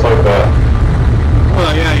dead, just like that.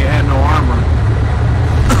 Well, yeah, you had no armor.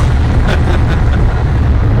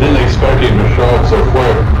 Didn't expect him to show up so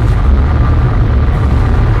quick.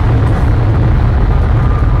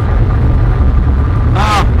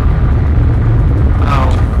 Oh,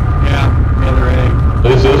 yeah, the other egg.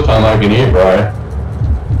 At least this time I can eat right.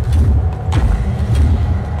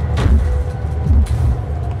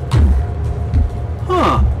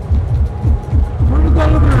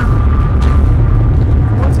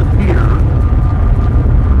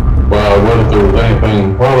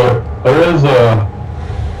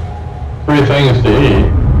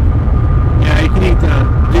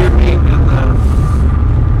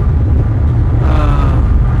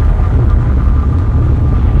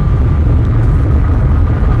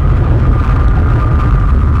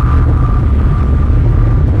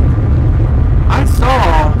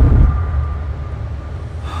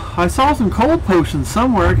 I saw some cold potions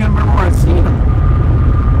somewhere. I can't remember where I seen them.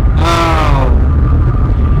 Oh.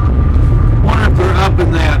 Wonder if they're up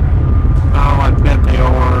in that. Oh, I bet they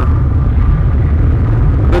are.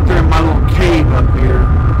 Bet they're in my little cave up here.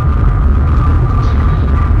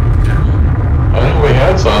 I think we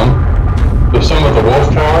had some. There's some at the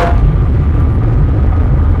Wolf Tower.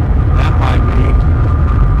 That might be.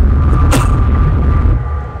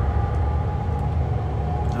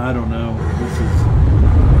 I don't know. This is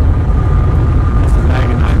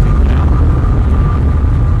agonizing now.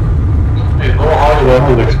 It's a little harder than I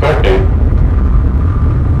was expecting.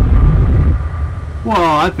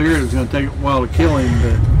 Well, I figured it was going to take a while to kill him,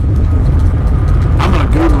 but I'm going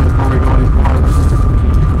to Google it before we go any farther.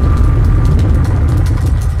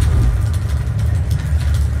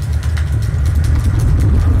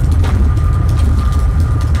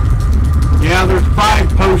 Yeah, there's 5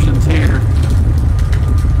 potions here.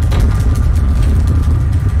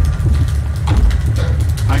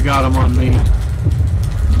 I got them on me.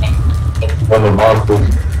 One of the boxes.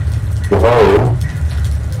 Oh,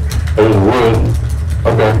 there's wood.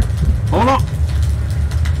 Okay. Hold on.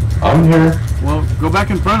 I'm here. Well, go back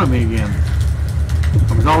in front of me again.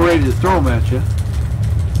 I was all ready to throw them at you.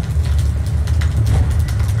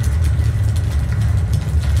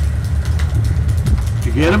 Did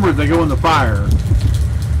you get them, or did they go in the fire?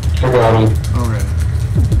 I got him. Okay.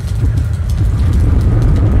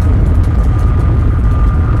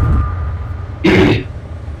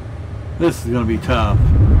 This is going to be tough.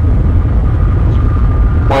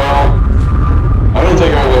 Well, I don't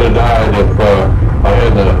think I would have died if I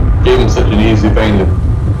had gave him such an easy thing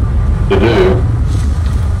to do.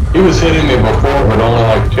 He was hitting me before, but only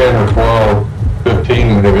like 10 or 12,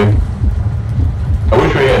 15 maybe. I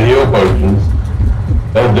wish we had heal potions.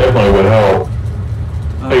 That definitely would help.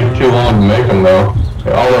 Take too long to make them though.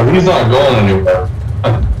 Although he's not going anywhere.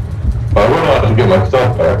 But I would like to get my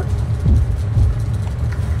stuff back.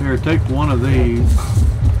 Here, take one of these.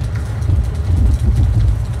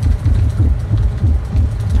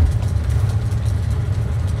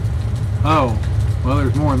 Oh, well,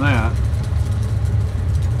 there's more than that.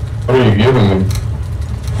 What are you giving me?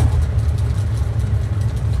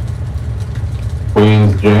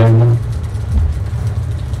 Queen's Jam?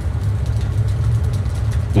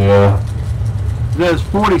 Yeah. There's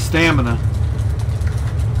 40 stamina.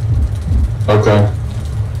 Okay.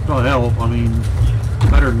 That'll help. I mean,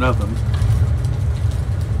 better than nothing.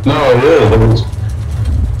 No, it is.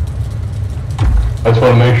 I just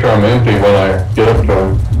want to make sure I'm empty when I get up to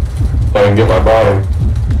him, so I can get my body.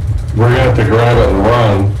 We're going to have to grab it and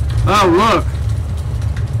run. Oh, look.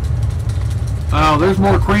 Oh, there's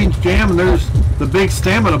more Queen's Jam, and there's the big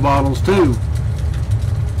stamina bottles, too.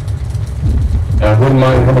 I wouldn't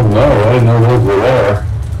mind having no. I didn't know those were there.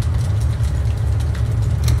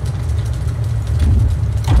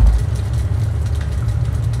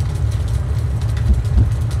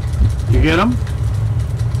 You get them?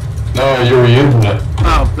 No, you were using it.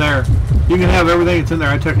 Oh, there. You can have everything that's in there.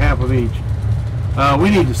 I took half of each. We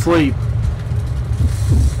need to sleep.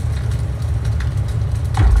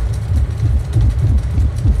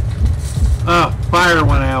 Fire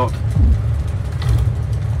went out.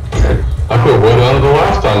 I put wood on it the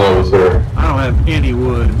last time I was there. I don't have any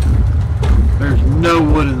wood. There's no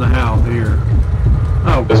wood in the house here.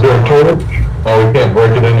 Oh. Is there a torch? Oh, we can't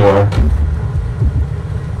break it anywhere.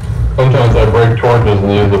 Sometimes I break torches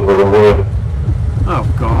and use it for the wood. Oh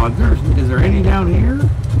God, is there any down here?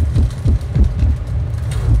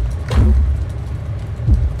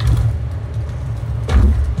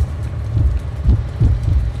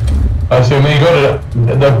 I see, when you go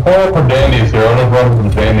to the point for Dandy's here, I'll just run to the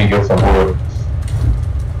Dandy and get some wood.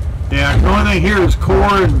 Yeah, the only thing here is core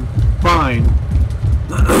and pine.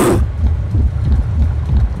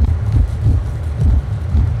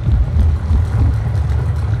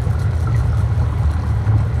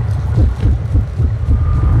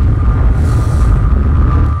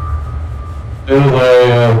 As soon as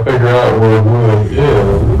I figure out where wood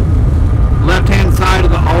is. Left-hand side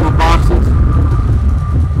of all the boxes.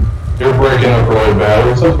 You're breaking up really bad.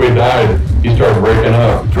 Well, since we died, you started breaking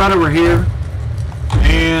up. It's right over here,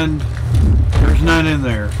 and there's none in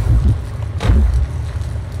there.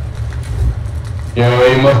 You know,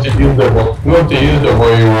 you must have used it. You must have used it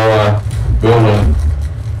where you were building.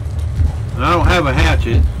 I don't have a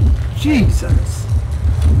hatchet. Jesus.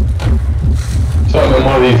 Something in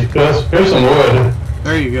one of these. Here's some wood.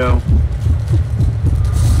 There you go.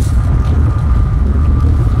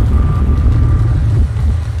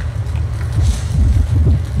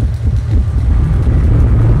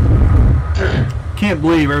 Can't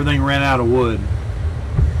believe everything ran out of wood.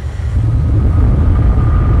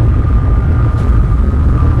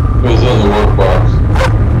 It was in the workbox.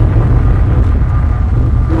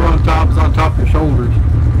 You were on top, it's on top of your shoulders.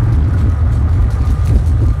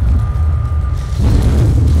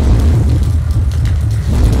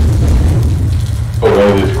 Put one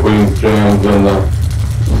of these queen jams in the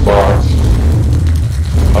box.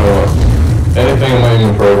 I don't know. Anything in my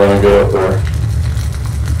inventory when I get up there.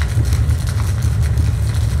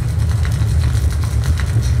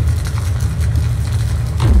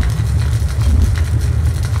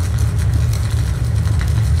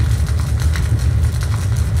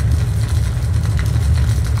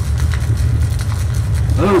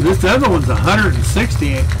 Oh, this other one's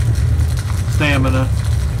 160 stamina.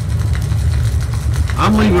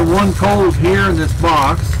 I'm leaving one cold here in this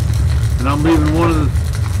box, and I'm leaving one of the...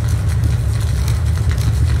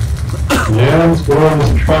 Yeah, that's what I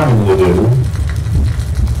was trying to do.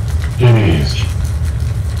 Jeez.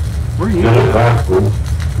 Where are you I did it backwards.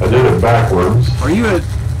 I did it backwards. Are you at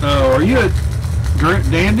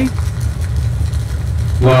Dandy?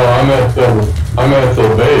 No, I'm at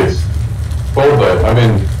the base. Full base. I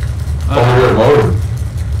mean, over here at Motor.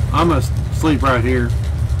 I'm gonna sleep right here.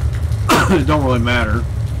 It don't really matter.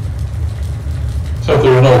 Except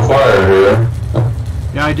there's no fire here.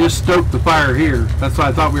 Yeah, I just stoked the fire here. That's what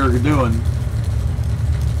I thought we were doing.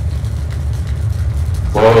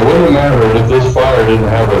 Well, it wouldn't matter if this fire didn't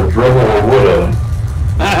have a dribble of wood in it.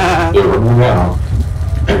 It would now.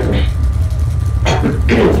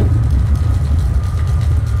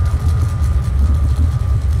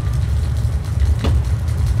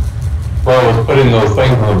 Well, I was putting those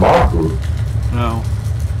things in the box. No.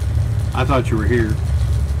 I thought you were here.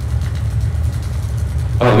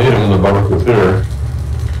 I don't need them in the boxes here.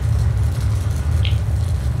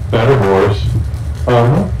 Better horse.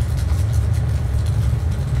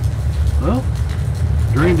 Well,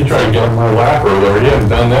 dreamed He tried to get on my lap earlier. He hadn't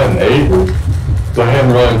done that in ages. So he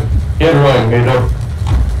hadn't really made up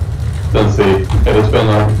since he had to spend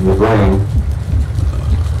the in the room.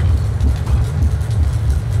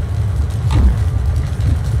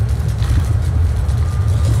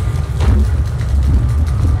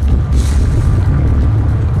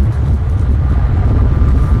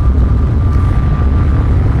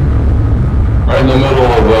 In the middle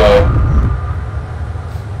of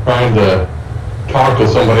trying to talk to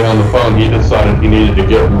somebody on the phone, he decided he needed to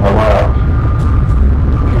get in my lap.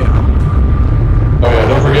 Yeah. Oh yeah,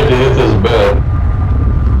 don't forget to hit this bed.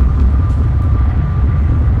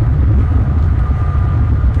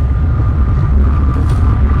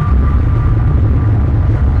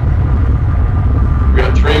 We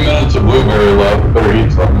got 3 minutes of blueberry left. We better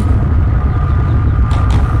eat something.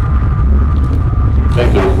 I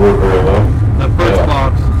think there's blueberry left. That first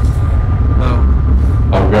box. Oh.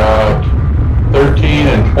 I've got 13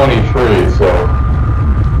 and 23, so.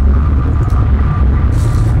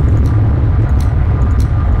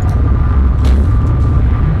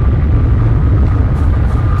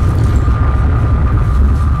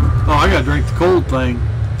 Oh, I gotta drink the cold thing.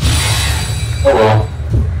 Oh well.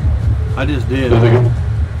 I just did.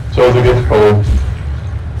 So as it gets cold.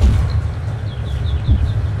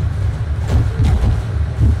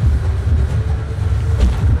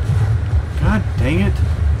 God dang it.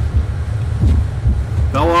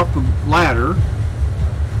 Fell off the ladder.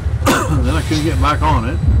 Then I couldn't get back on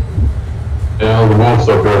it. Yeah, the wolf's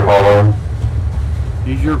up there hollering.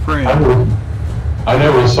 He's your friend. I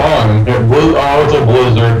never saw him. Oh, it's a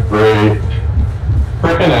blizzard. Great.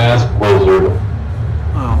 Frickin' ass blizzard.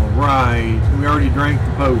 Alright. We already drank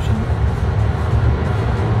the potion.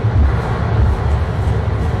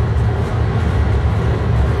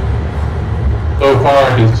 So far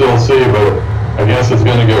I can still see, but I guess it's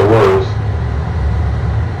gonna get worse.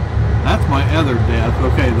 That's my other death.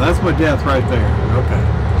 Okay, that's my death right there. Okay.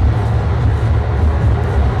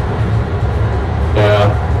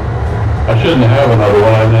 Yeah. I shouldn't have another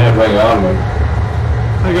one. I didn't have anything on me.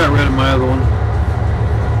 I got rid of my other one.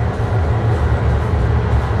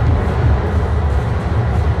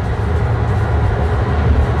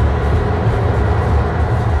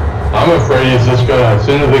 I'm afraid he's just gonna, as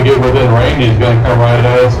soon as they get within range, he's gonna come right at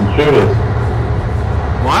us and shoot us.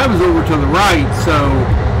 Well, I was over to the right, so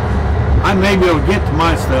I may be able to get to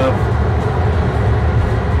my stuff.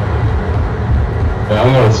 Yeah,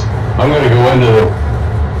 I'm gonna go into the,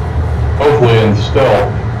 hopefully in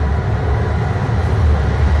stealth.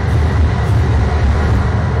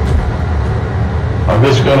 I'm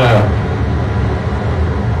just gonna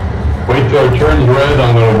wait till it turns red.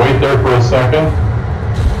 I'm gonna wait there for a second.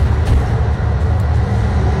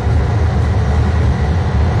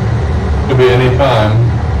 Could be any time.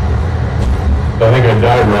 I think I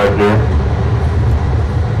died right here.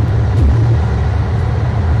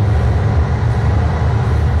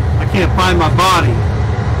 can't find my body.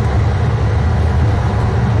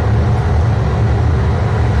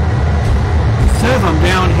 It says I'm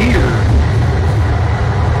down here.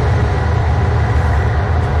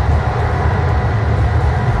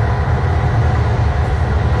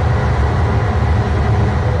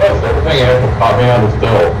 Yes, everything has to pop me out of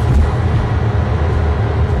still.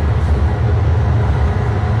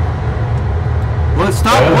 Well, it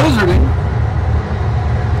stopped blizzarding.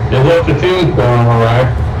 You left the tombstone,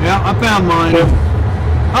 alright? Yeah, I found mine.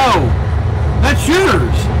 Oh, that's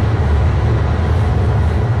yours.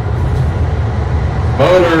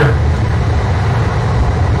 Motor.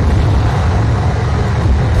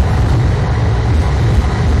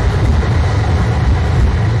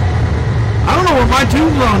 I don't know where my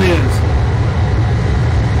tombstone is.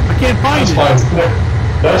 I can't find it.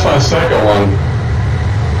 That's my second one.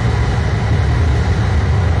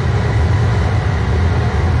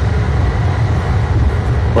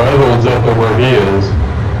 My other one's up there where he is.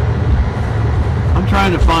 I'm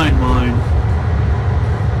trying to find mine.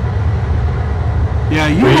 Yeah,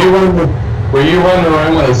 Were you running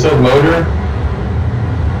around when it said motor?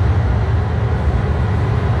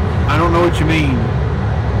 I don't know what you mean.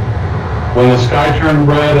 When the sky turned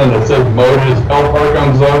red and it said motor, his health bar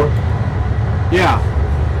comes up? Yeah.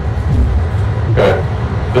 Okay.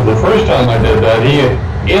 But the first time I did that, he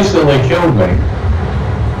instantly killed me.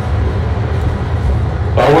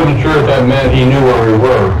 I wasn't sure if that meant he knew where we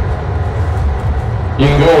were. You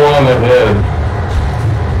can go along ahead.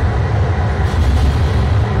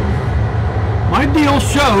 My deal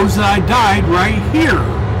shows that I died right here.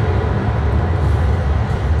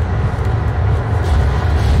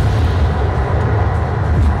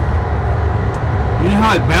 You know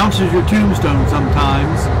how it bounces your tombstone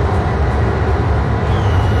sometimes?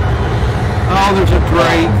 Oh, there's a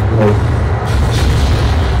drake.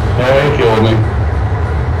 Yeah, he killed me.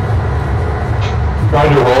 Tried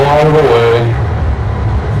to roll out of the way.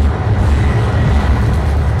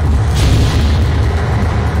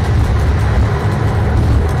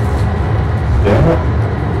 Damn it.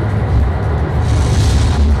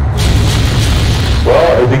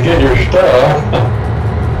 Well, if you get your stuff,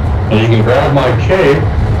 and you can grab my cape,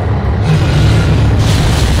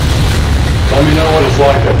 let me know what it's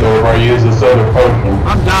like up there where I use this other potion.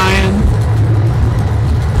 I'm dying.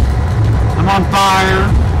 I'm on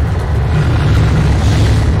fire.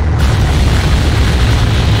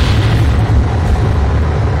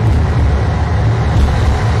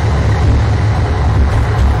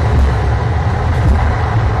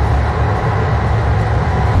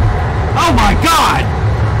 Oh my God!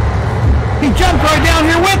 He jumped right down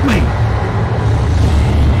here with me!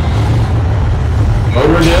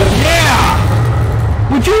 Motor did? Yeah!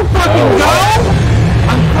 Would you fucking go?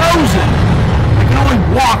 I'm frozen. I can only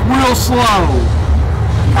walk real slow.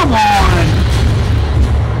 Come on.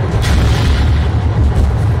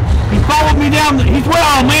 He followed me down the...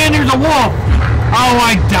 Oh man, there's a wolf. Oh,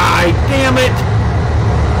 I died. Damn it.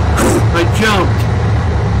 I jumped.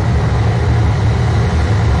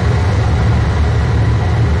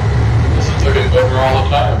 All the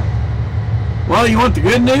time. Well, you want the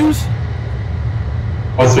good news?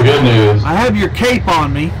 What's the good news? I have your cape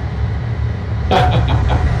on me.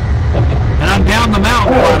 And I'm down the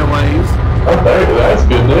mountain quite a ways. Okay, that's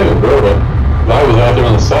good news, really. I was out there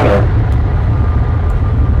in the center.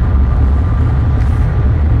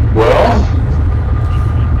 Well,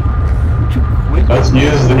 let's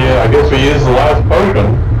use the, I guess we use the last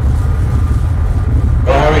potion.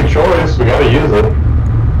 Don't have any choice, we gotta use it.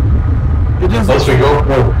 Unless you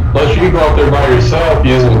go up there by yourself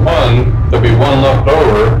using one, there'll be one left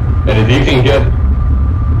over, and if you can get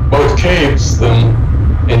both capes then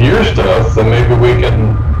and your stuff, then maybe we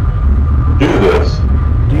can do this.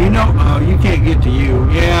 Do you know? Oh, you can't get to you.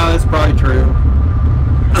 Yeah, that's probably true.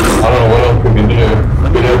 I don't know what else we can do.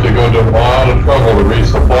 We'd have to go to a lot of trouble to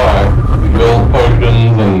resupply, build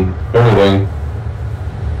potions and everything.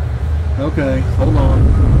 Okay, hold on.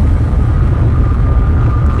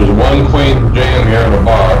 There's one queen jam here in the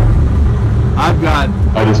bar.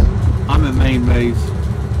 I'm in main base.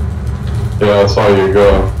 Yeah, I saw you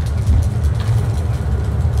go.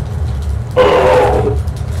 Oh.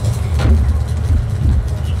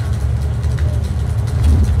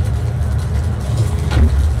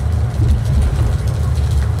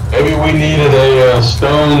 Maybe we needed a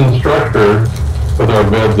stone structure with our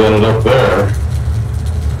beds in it up there.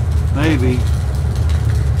 Maybe.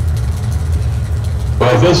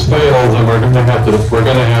 But if this fails, then we're not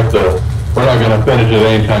gonna finish it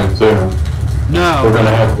anytime soon. No. We're gonna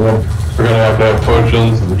have to have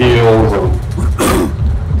potions and heals and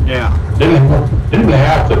yeah. Didn't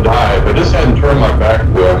have to die. If I just hadn't turned my back to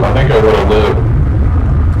him, I think I would have lived.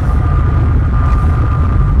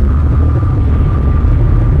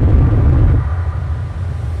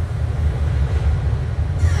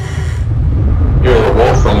 You're the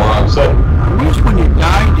wolf from where I'm sitting. I wish when you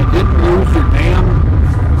died you didn't lose your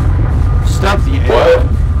damn stuff you ate. What?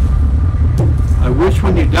 I wish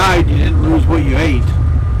when you died you didn't lose what you ate.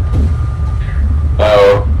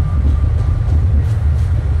 Oh.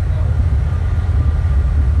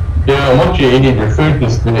 Yeah, once you eat it, your food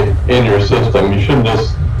is in your system. You shouldn't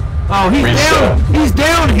just Oh, he's reset. down. He's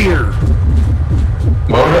down here.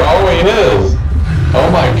 Motor? Oh, he is. Oh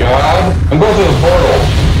my God. I'm going to the portal.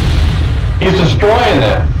 He's destroying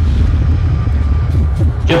it.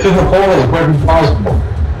 Get through the portal as quick as possible.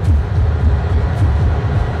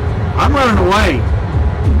 I'm running away.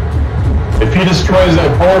 If he destroys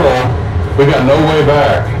that portal, we got no way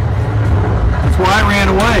back. That's why I ran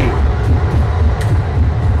away.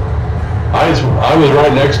 I was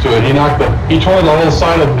right next to it. He tore the whole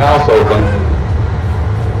side of the house open.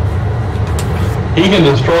 He can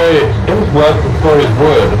destroy his breath, destroy his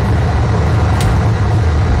wood.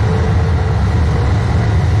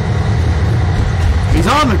 He's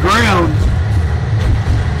on the ground.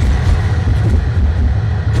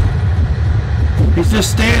 He's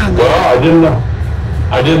just standing there. Well,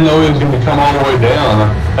 I didn't know he was going to come all the way down.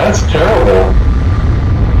 That's terrible.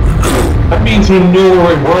 That means he knew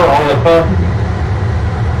where we were all the time.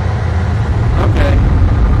 Okay.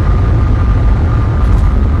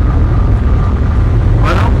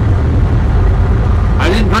 Well, I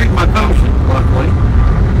didn't drink my potion, luckily.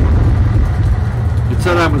 It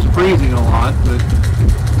said I was freezing a lot, but...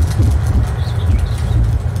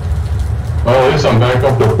 Well, at least I'm back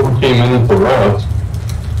up to 14 minutes of rest.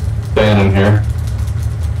 Standing here.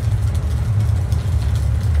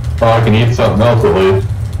 Oh, I can eat something else at least.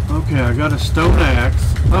 Okay, I got a stone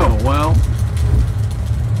axe. Oh, well.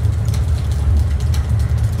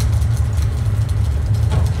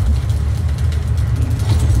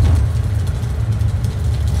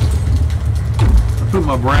 I put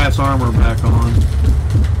my brass armor back on.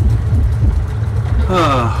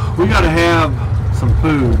 We gotta have some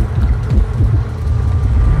food.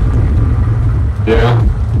 Yeah.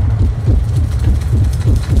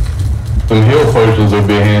 Some heal potions would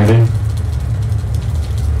be handy.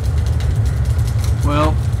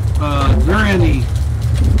 Well, is there any...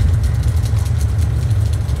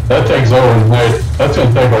 That takes overnight. That's going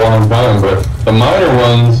to take a long time, but the minor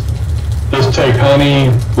ones just take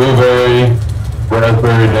honey, blueberry,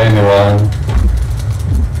 raspberry, dandelion.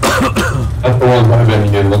 That's the ones I've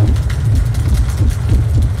been using.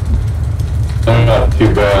 They're not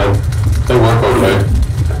too bad. They work okay.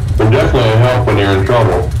 They're definitely a help when you're in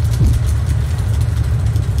trouble.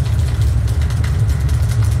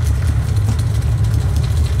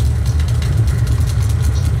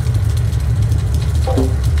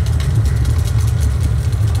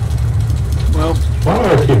 Well, why do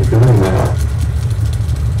I keep doing that?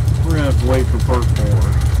 We're gonna have to wait for part 4.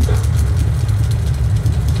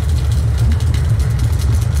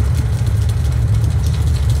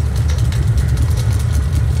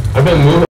 I've been moving